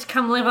never wanted to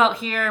come live out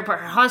here, but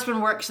her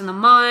husband works in the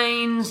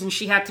mines, and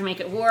she had to make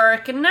it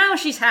work, and now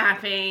she's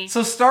happy.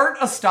 So start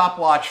a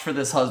stopwatch for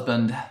this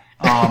husband.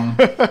 1,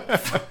 2...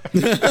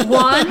 This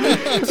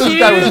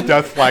guy was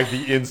death flagged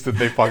the instant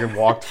they fucking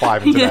walked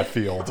 5 into that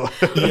field.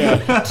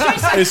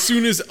 As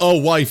soon as a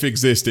wife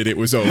existed, it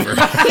was over.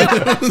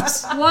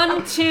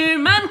 1, 2,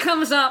 man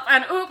comes up,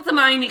 and the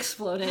mine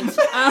exploded.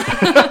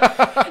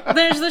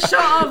 There's the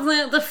shot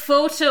of the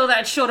photo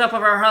that showed up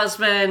of her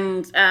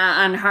husband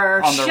and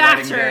her On their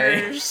wedding day.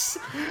 shatters.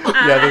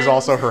 Yeah, there's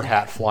also her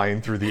hat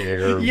flying through the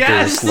air.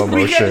 Yes, slow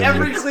we motion. get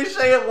every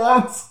cliche at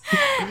once.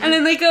 And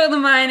then they go to the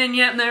mine, and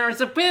yet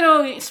there's a bit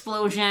of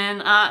explosion.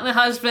 The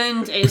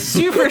husband is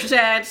super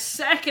dead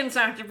seconds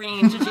after being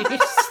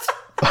introduced.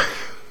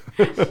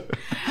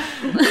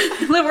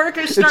 The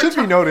workers It start should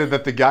be noted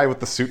that the guy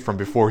with the suit from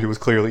before, he was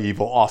clearly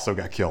evil, also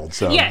got killed.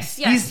 So Yes.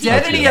 He's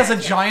dead and he has a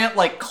giant,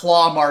 like,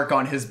 claw mark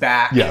on his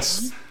back.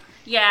 Yes.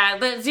 Yeah,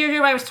 the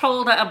 005 was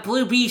told that a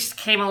blue beast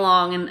came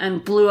along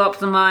and blew up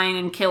the mine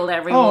and killed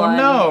everyone. Oh,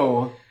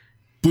 no.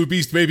 Blue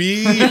Beast,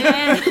 baby.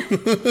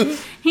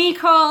 He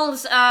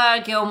calls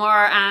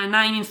Gilmore, and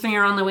 9 and 3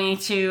 are on the way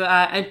to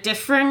a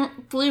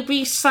different Blue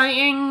Beast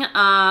sighting,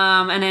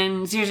 and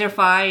then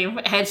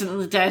 005 heads into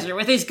the desert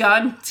with his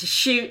gun to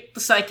shoot the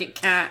psychic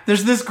cat.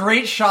 There's this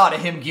great shot of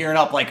him gearing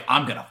up like,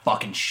 I'm gonna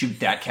fucking shoot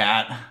that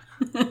cat.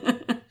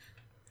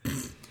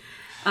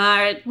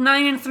 9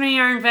 and 3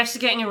 are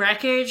investigating a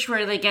wreckage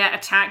where they get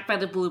attacked by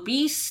the Blue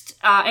Beast.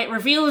 It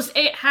reveals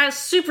it has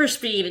super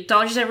speed. It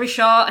dodges every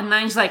shot, and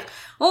 9's like,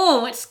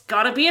 oh, it's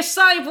gotta be a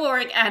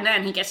cyborg, and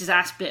then he gets his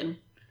ass bitten.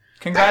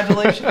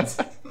 Congratulations.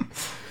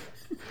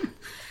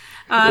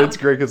 It's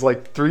great because,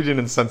 like, 3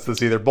 didn't sense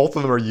this either. Both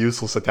of them are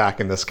useless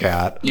attacking this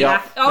cat.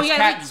 Yeah. Oh, This yeah,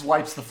 cat they- just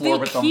wipes the floor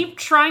They with them. keep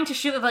trying to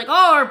shoot it, like,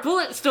 oh, our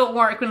bullets don't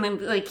work when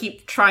they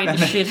keep trying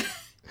to shoot it.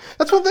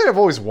 That's one thing I've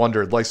always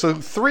wondered. Like, so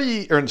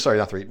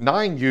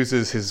 9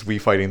 uses his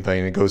Wii fighting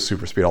thing and goes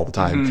super speed all the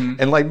time.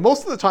 And like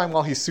most of the time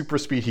while he's super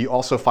speed, he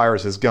also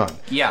fires his gun.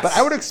 Yes. But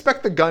I would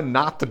expect the gun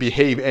not to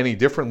behave any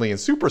differently in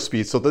super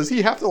speed. So does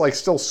he have to like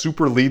still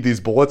super lead these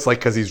bullets like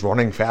because he's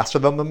running faster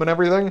than them and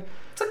everything?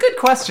 It's a good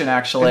question,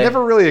 actually. It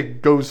never really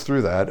goes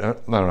through that. I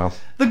don't know.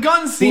 The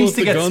gun seems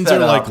to get If the guns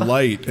sped are up. like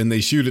light and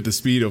they shoot at the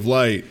speed of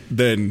light,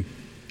 then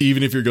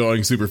even if you're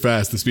going super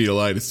fast, the speed of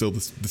light is still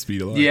the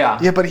speed of light. Yeah.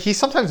 Yeah, but he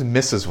sometimes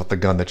misses with the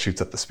gun that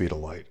shoots at the speed of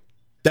light.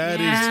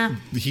 Yeah.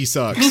 He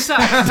sucks. He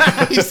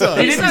sucks. He sucks.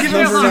 They didn't He's give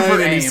him number super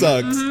 9 and he aim.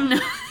 sucks.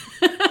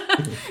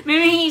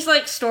 Maybe he's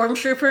like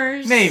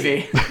stormtroopers.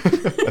 Maybe.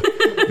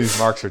 These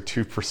marks are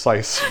too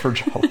precise for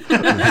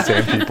the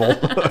same people.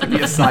 Be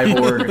a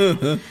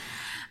cyborg.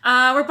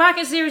 We're back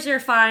at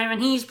 005,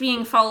 and he's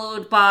being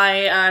followed by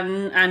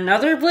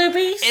another blue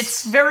beast.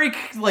 It's very,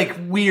 like,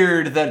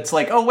 weird that it's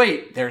like, oh,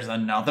 wait, there's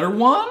another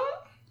one?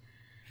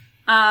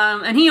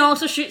 And he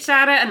also shoots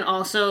at it and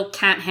also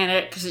can't hit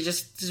it because it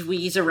just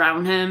weaves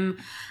around him.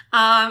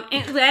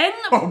 It then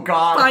Oh,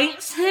 God.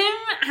 bites him,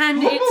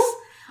 and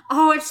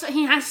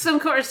he has some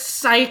kind of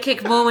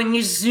psychic moment.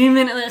 You zoom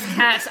into this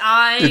cat's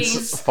eyes.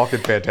 It's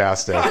fucking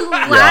fantastic.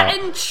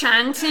 Latin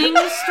chanting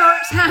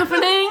starts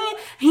happening.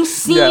 He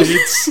sees. Yeah.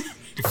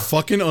 It's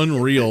fucking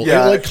unreal.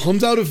 Yeah. It like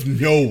comes out of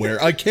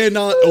nowhere. I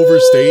cannot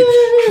overstate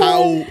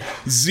how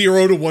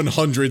 0 to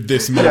 100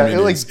 this Yeah, moment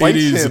it like is. bites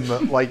It is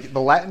him. Like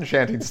the Latin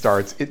chanting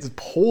starts, it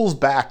pulls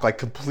back like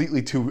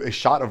completely to a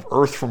shot of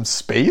Earth from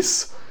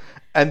space,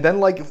 and then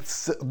like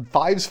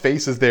Five's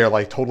face is there,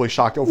 like totally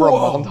shocked over a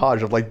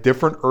montage of like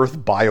different Earth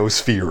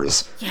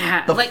biospheres.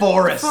 Yeah, The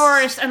forest. the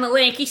forest and the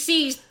lake. He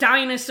sees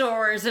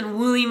dinosaurs and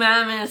woolly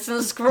mammoths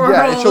and squirrels.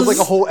 Yeah, it shows like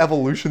a whole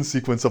evolution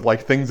sequence of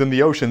like things in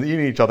the ocean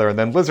eating each other, and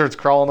then lizards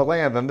crawl on the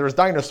land, and there's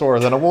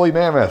dinosaurs and a woolly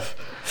mammoth.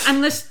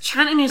 And this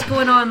chanting is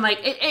going on like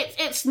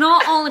it's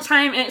not all the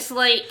time. It's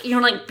like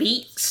like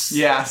beats.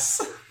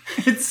 Yes.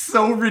 It's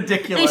so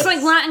ridiculous. It's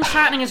like Latin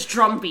chanting is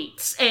drum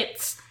beats.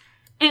 It's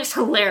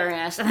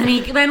hilarious. And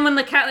then when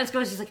the cat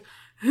goes, he's like,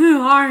 "Who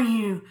are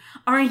you?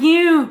 Are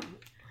you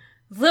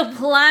the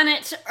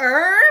planet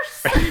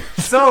Earth?"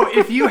 So,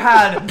 if you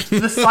had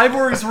the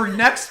cyborgs were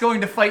next going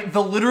to fight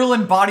the literal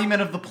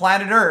embodiment of the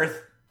planet Earth,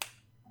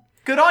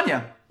 good on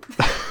you.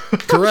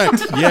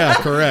 correct. Yeah,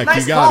 correct.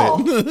 Nice you got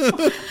call.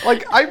 it.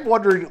 Like I'm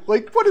wondering,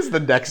 like what is the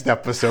next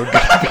episode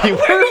gonna be?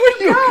 Where would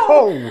you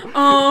go?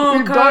 Oh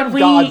We've God, done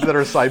gods that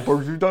are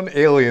cyborgs. We've done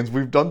aliens.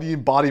 We've done the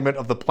embodiment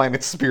of the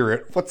planet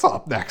spirit. What's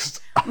up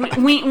next?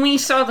 we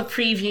saw the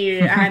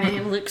preview and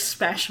it looks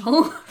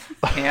special.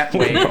 Can't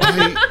wait.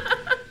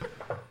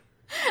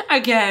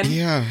 Again.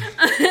 Yeah.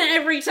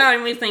 Every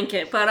time we think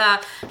it.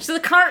 But so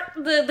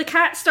the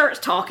cat starts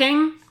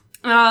talking.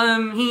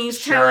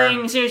 He's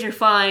telling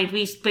 005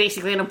 he's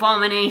basically an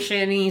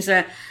abomination. He's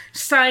a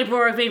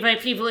cyborg made by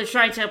people who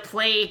try to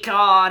play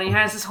God. He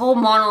has this whole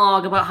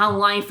monologue about how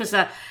life is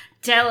a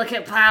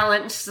delicate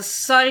balance, the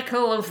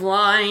cycle of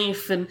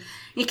life, and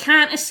you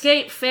can't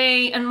escape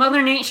fate, and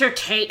Mother Nature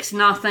takes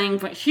nothing,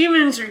 but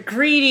humans are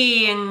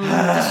greedy and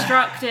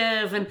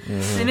destructive, and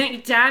they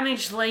make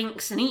damaged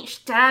links, and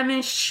each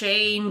damaged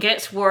chain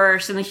gets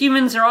worse, and the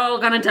humans are all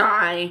gonna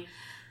die.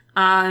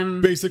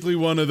 Basically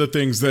one of the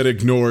things that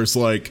ignores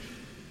like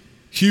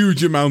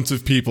huge amounts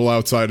of people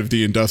outside of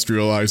the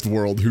industrialized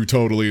world who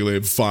totally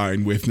live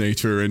fine with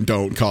nature and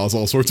don't cause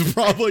all sorts of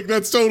problems. Like,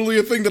 that's totally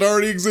a thing that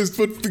already exists,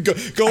 but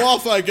go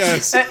off, I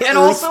guess. And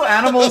also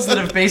animals that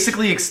have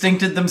basically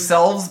extincted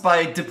themselves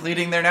by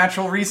depleting their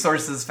natural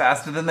resources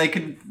faster than they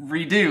could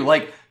redo.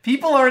 Like,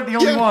 people aren't the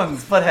only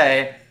ones, but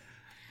hey.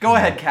 Go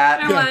ahead,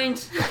 Cat. Never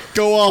mind.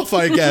 Go off,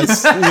 I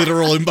guess.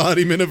 Literal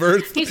embodiment of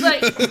Earth. He's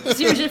like,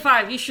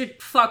 005, you should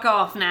fuck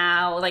off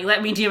now. Like,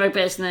 let me do my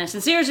business.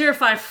 And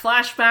 005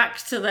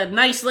 flashbacks to the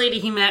nice lady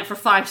he met for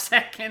 5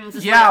 seconds.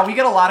 It's Yeah, like, we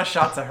get a lot of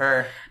shots of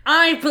her.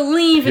 I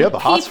believe in the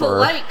hots for people her.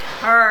 like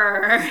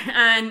her.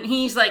 And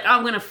he's like,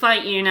 I'm gonna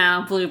fight you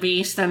now, Blue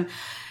Beast. And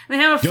they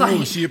have a Yo,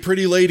 fight. is she a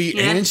pretty lady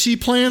and she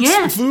plants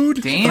Yeah.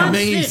 food? Damn.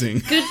 Amazing.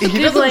 Good, He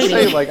good doesn't lady.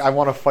 say like I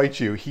want to fight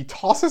you. He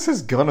tosses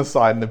his gun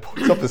aside and then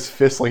puts up his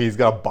fist like he's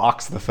gonna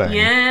box the thing.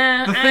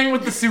 Yeah, The thing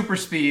with the super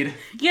speed.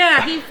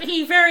 yeah,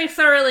 he very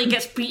thoroughly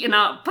gets beaten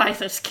up by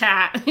this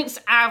cat. It's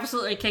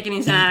absolutely kicking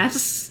his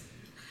ass.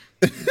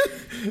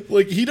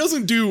 Like, he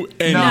doesn't do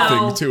anything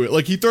No. to it.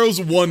 Like, he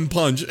throws one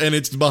punch and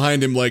it's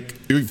behind him, like,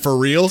 for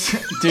real?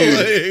 Dude.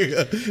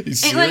 Like, It like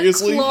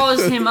seriously?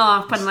 claws him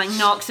up and like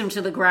knocks him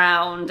to the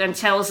ground and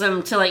tells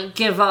him to like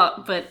give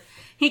up, but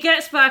he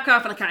gets back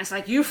up and the cat's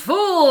like, "You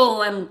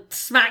fool!" and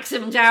smacks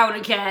him down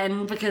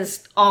again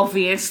because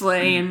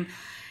obviously, and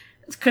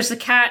because the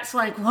cat's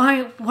like,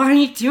 "Why are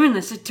you doing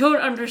this? I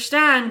don't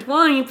understand.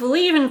 Why you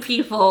believe in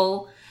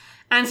people?"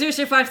 And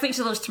 005 thinks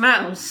of those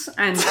tomatoes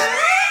and.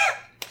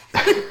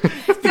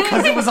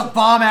 Because it was a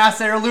bomb-ass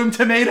heirloom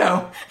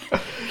tomato.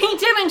 He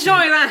did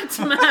enjoy that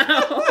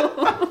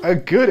tomato, A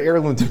good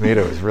heirloom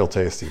tomato is real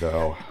tasty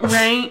though.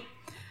 right?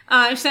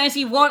 He says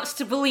he wants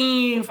to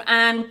believe,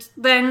 and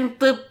then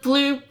the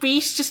blue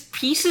beast just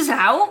pieces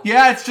out.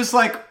 Yeah, it's just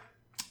like,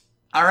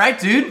 All right,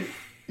 dude.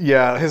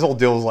 Yeah, his whole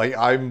deal is like,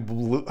 I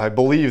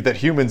believe that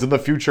humans in the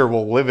future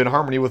will live in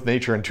harmony with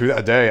nature, and to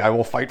that day, I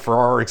will fight for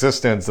our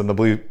existence. And the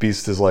Blue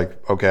Beast is like,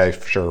 okay,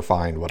 sure,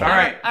 fine, whatever.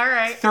 All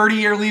right.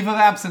 30-year leave of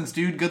absence,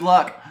 dude. Good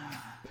luck.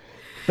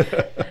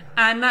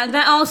 And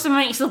that also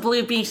makes the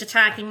Blue Beast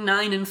attacking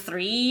 9 and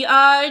 3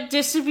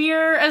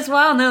 disappear as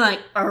well. And they're like,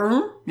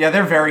 oh? Yeah,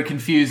 they're very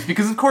confused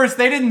because, of course,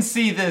 they didn't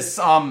see this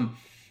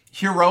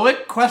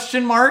heroic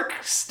question mark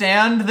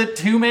stand that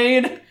 2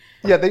 made.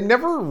 Yeah, they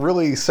never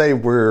really say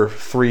where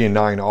 3 and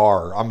 9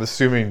 are. I'm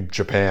assuming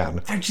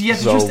Japan. They're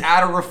just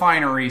at a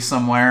refinery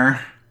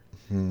somewhere.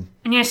 And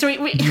yeah, so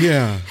we're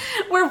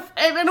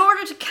in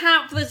order to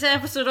cap this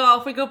episode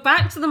off, we go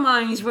back to the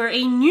mines where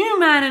a new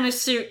man in a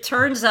suit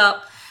turns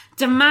up,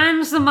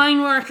 demands the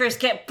mine workers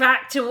get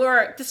back to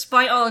work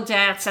despite all the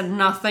deaths, and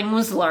nothing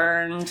was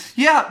learned.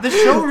 Yeah, the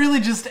show really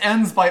just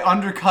ends by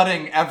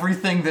undercutting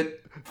everything that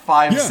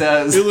 5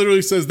 says. It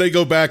literally says they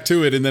go back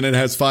to it, and then it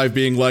has 5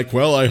 being like,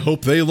 well, I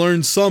hope they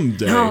learn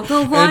someday. No, the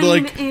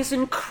line is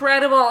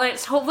incredible.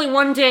 It's hopefully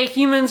one day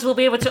humans will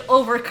be able to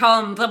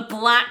overcome the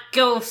black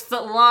ghost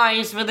that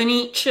lies within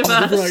each of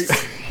us. Right.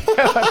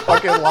 That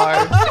fucking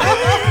line.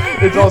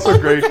 It's also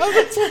great. The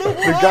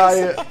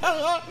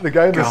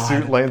guy in the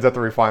suit lands at the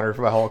refinery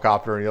from a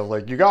helicopter, and he's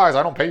like, you guys,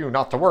 I don't pay you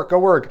not to work. Go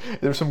work.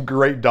 There's some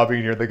great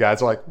dubbing here. The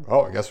guy's like,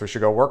 oh, I guess we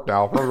should go work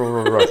now.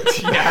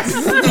 Yes.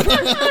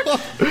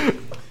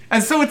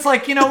 And so it's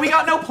like, we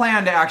got no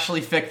plan to actually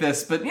fix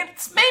this, but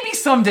maybe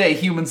someday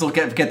humans will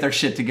get their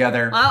shit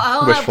together. Well, I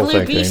hope Wishful Blue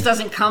thinking. Beast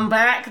doesn't come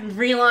back,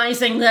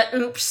 realizing that,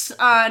 oops,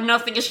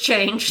 nothing has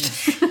changed.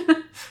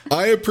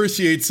 I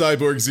appreciate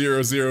Cyborg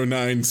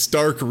 009's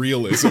stark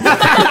realism.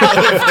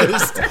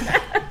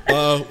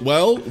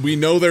 Well, we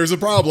know there's a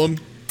problem.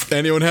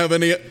 Anyone have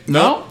any...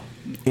 No?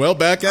 Well,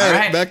 back at All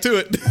right. it. Back to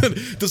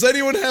it. Does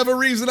anyone have a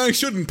reason I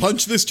shouldn't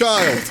punch this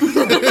child?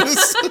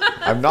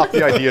 I'm not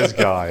the ideas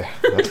guy.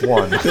 That's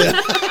one. This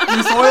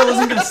oil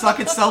isn't going to suck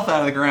itself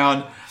out of the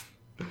ground.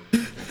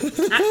 These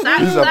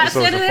That's the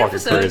episodes end are of the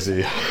fucking episode.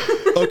 crazy.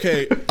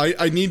 Okay,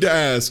 I need to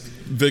ask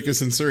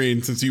Vicus and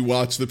Serene, since you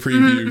watched the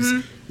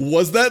previews,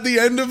 was that the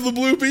end of the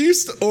Blue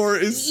Beast, or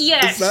is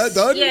that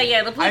done?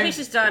 Yeah, the Blue Beast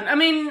is done. I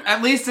mean,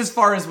 At least as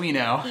far as we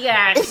know.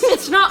 yeah,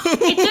 it's not, it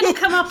didn't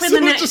come up in So the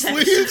it next just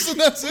episode. leaves and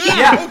that's it?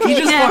 Yeah, he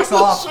just Yeah. fucks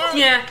off.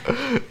 Yeah.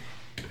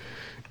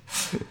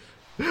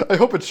 I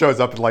hope it shows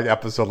up in like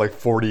episode like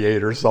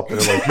 48 or something.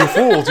 They're like, you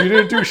fools, you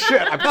didn't do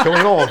shit. I'm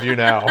killing all of you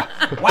now.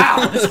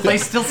 Wow, this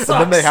place still sucks.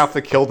 And then they have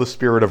to kill the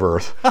spirit of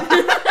Earth.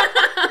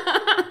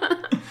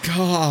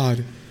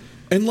 God.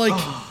 And like,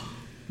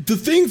 the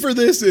thing for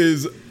this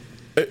is,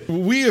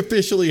 we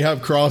officially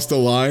have crossed a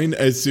line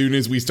as soon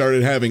as we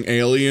started having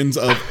aliens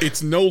of,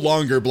 it's no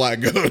longer Black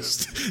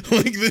Ghost.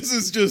 Like, this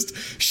is just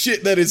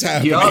shit that is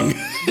happening.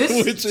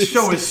 This Which is-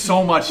 show is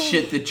so much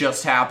shit that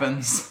just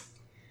happens.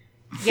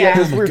 Yeah.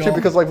 It's weird too God.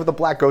 because like with the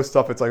Black Ghost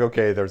stuff, it's like,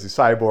 okay, there's these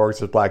cyborgs,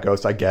 there's Black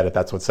Ghost, I get it,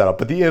 that's what's set up.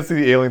 But the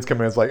instant the aliens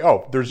come in, it's like,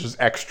 oh, there's just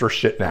extra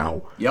shit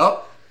now.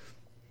 Yup.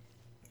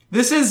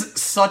 This is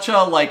such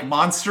a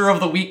Monster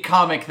of the Week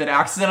comic that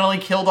accidentally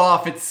killed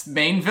off its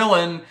main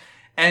villain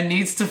and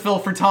needs to fill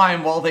for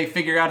time while they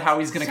figure out how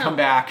he's gonna come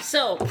back.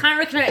 So,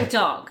 pyrokinetic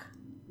dog.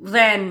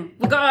 Then,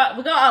 we got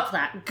up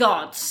that.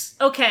 Gods.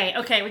 Okay,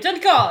 we've done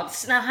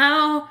gods. Now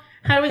how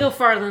do we go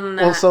farther than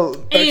that? Also,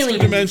 aliens.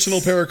 Extra-dimensional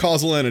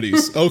paracausal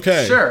entities.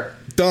 Okay. Sure.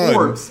 Done.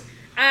 Orbs.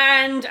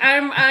 And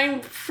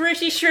I'm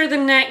pretty sure the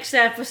next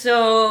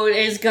episode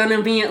is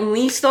gonna be at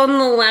least on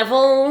the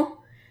level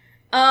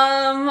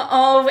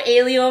of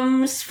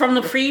aliens from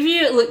the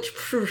preview. It looked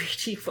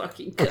pretty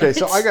fucking good. Okay,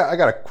 so I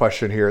got a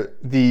question here.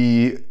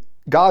 The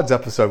gods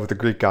episode with the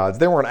Greek gods,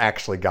 they weren't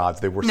actually gods,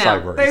 they were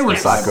cyborgs. they were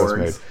that Black Ghost cyborgs.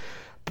 made.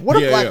 But what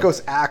if Yeah, Black yeah.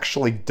 Ghost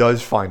actually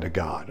does find a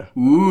god?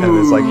 And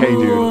it's like, hey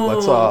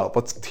dude,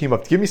 let's team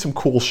up. Give me some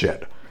cool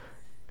shit.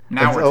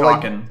 Now we're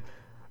like- talking.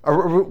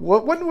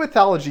 What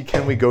mythology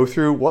can we go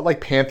through?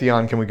 What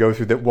pantheon can we go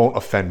through that won't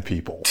offend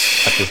people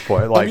at this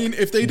point? Like, I mean,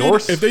 if they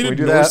Norse, did can we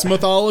do Norse that?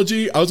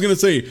 mythology, I was gonna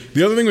say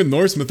the other thing with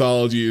Norse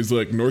mythology is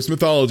like Norse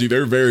mythology,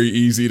 they're very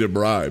easy to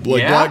bribe.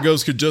 Like Yeah. Black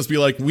Ghost could just be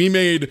like, "We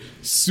made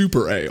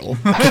super ale,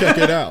 check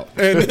it out,"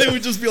 and they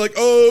would just be like,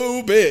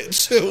 "Oh,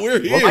 bitch, we're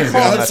here." Well, he's on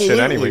that shit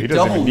Absolutely. anyway. He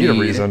doesn't even Double need a weed.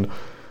 reason.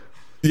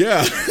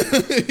 Yeah,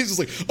 he's just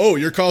like, "Oh,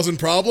 you're causing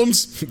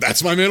problems?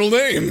 That's my middle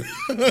name."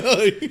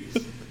 Like,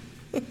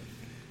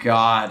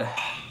 God.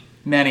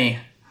 Many.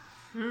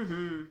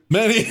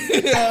 many,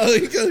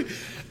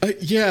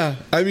 yeah.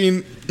 I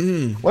mean,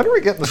 When are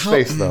we getting to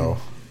space though?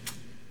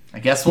 I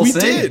guess we'll we see.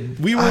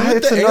 did. We were with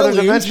It's the another aliens.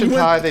 dimension, We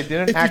went- Ty. They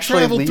didn't if you actually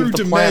travel leave through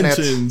the planet.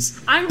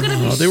 dimensions. I'm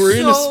gonna be they were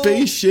in a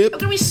spaceship. I'm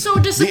gonna be so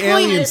The disappointed.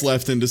 aliens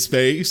left into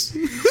space.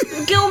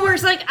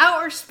 Gilmer's like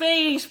outer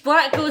space.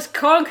 Black Ghost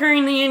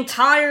conquering the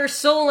entire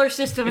solar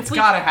system. It's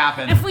gotta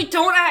happen. If we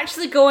don't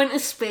actually go into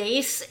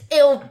space,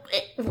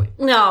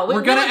 no.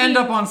 We're gonna end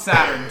up on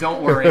Saturn,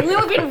 don't worry.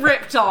 We'll be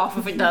ripped off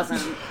if it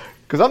doesn't.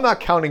 Because I'm not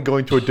counting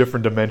going to a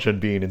different dimension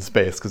being in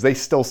space, because they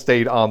still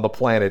stayed on the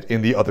planet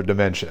in the other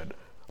dimension.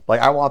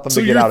 Like, I want them So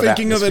to get you're out of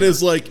thinking of it atmosphere.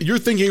 as like you're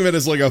thinking of it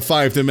as like a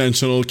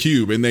 5-dimensional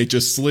cube, and they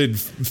just slid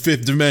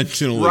fifth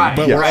dimensionally, Right,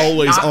 but yeah. we're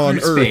always Not on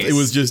through Earth. space. It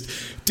was just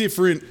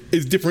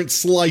different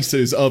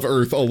slices of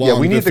Earth along Yeah,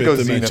 we the need to go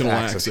fifth zenith dimensional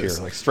axis axis.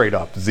 here, like straight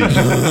up Z.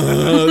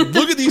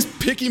 Look at these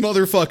picky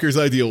motherfuckers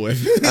I deal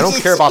with. I don't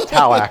care about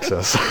tau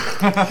axis.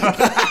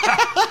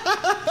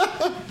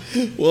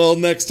 Well,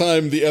 next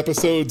time the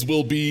episodes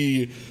will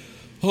be,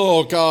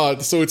 oh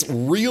god, so it's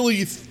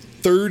really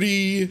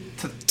 30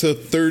 to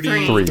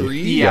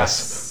 33.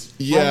 Yes.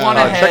 Yeah. We're one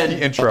Check ahead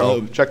the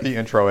intro. Check the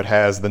intro. It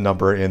has the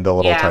number in the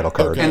little Yeah. title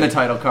card. in the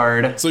title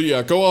card. So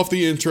yeah, go off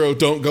the intro.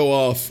 Don't go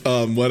off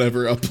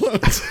whatever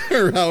uploads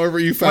or however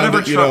you found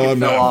Whatever it. truck You it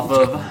know, fell off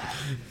of.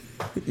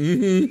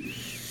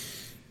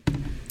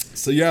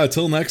 So yeah,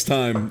 till next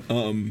time.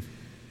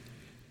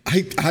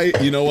 I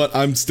you know what?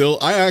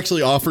 I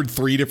actually offered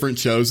 3 different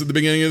shows at the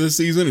beginning of the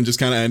season and just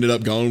kind of ended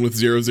up going with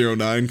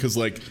 009 because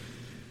like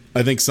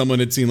I think someone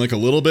had seen like a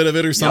little bit of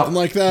it or something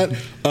like that.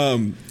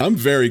 I'm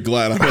very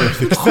glad. I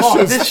think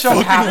Oh, this show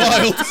fucking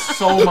happens wild.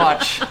 so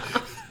much.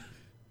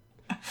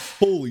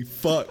 Holy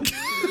fuck!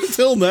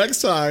 Till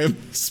next time,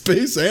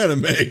 space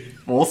anime.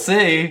 We'll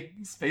see.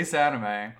 Space anime.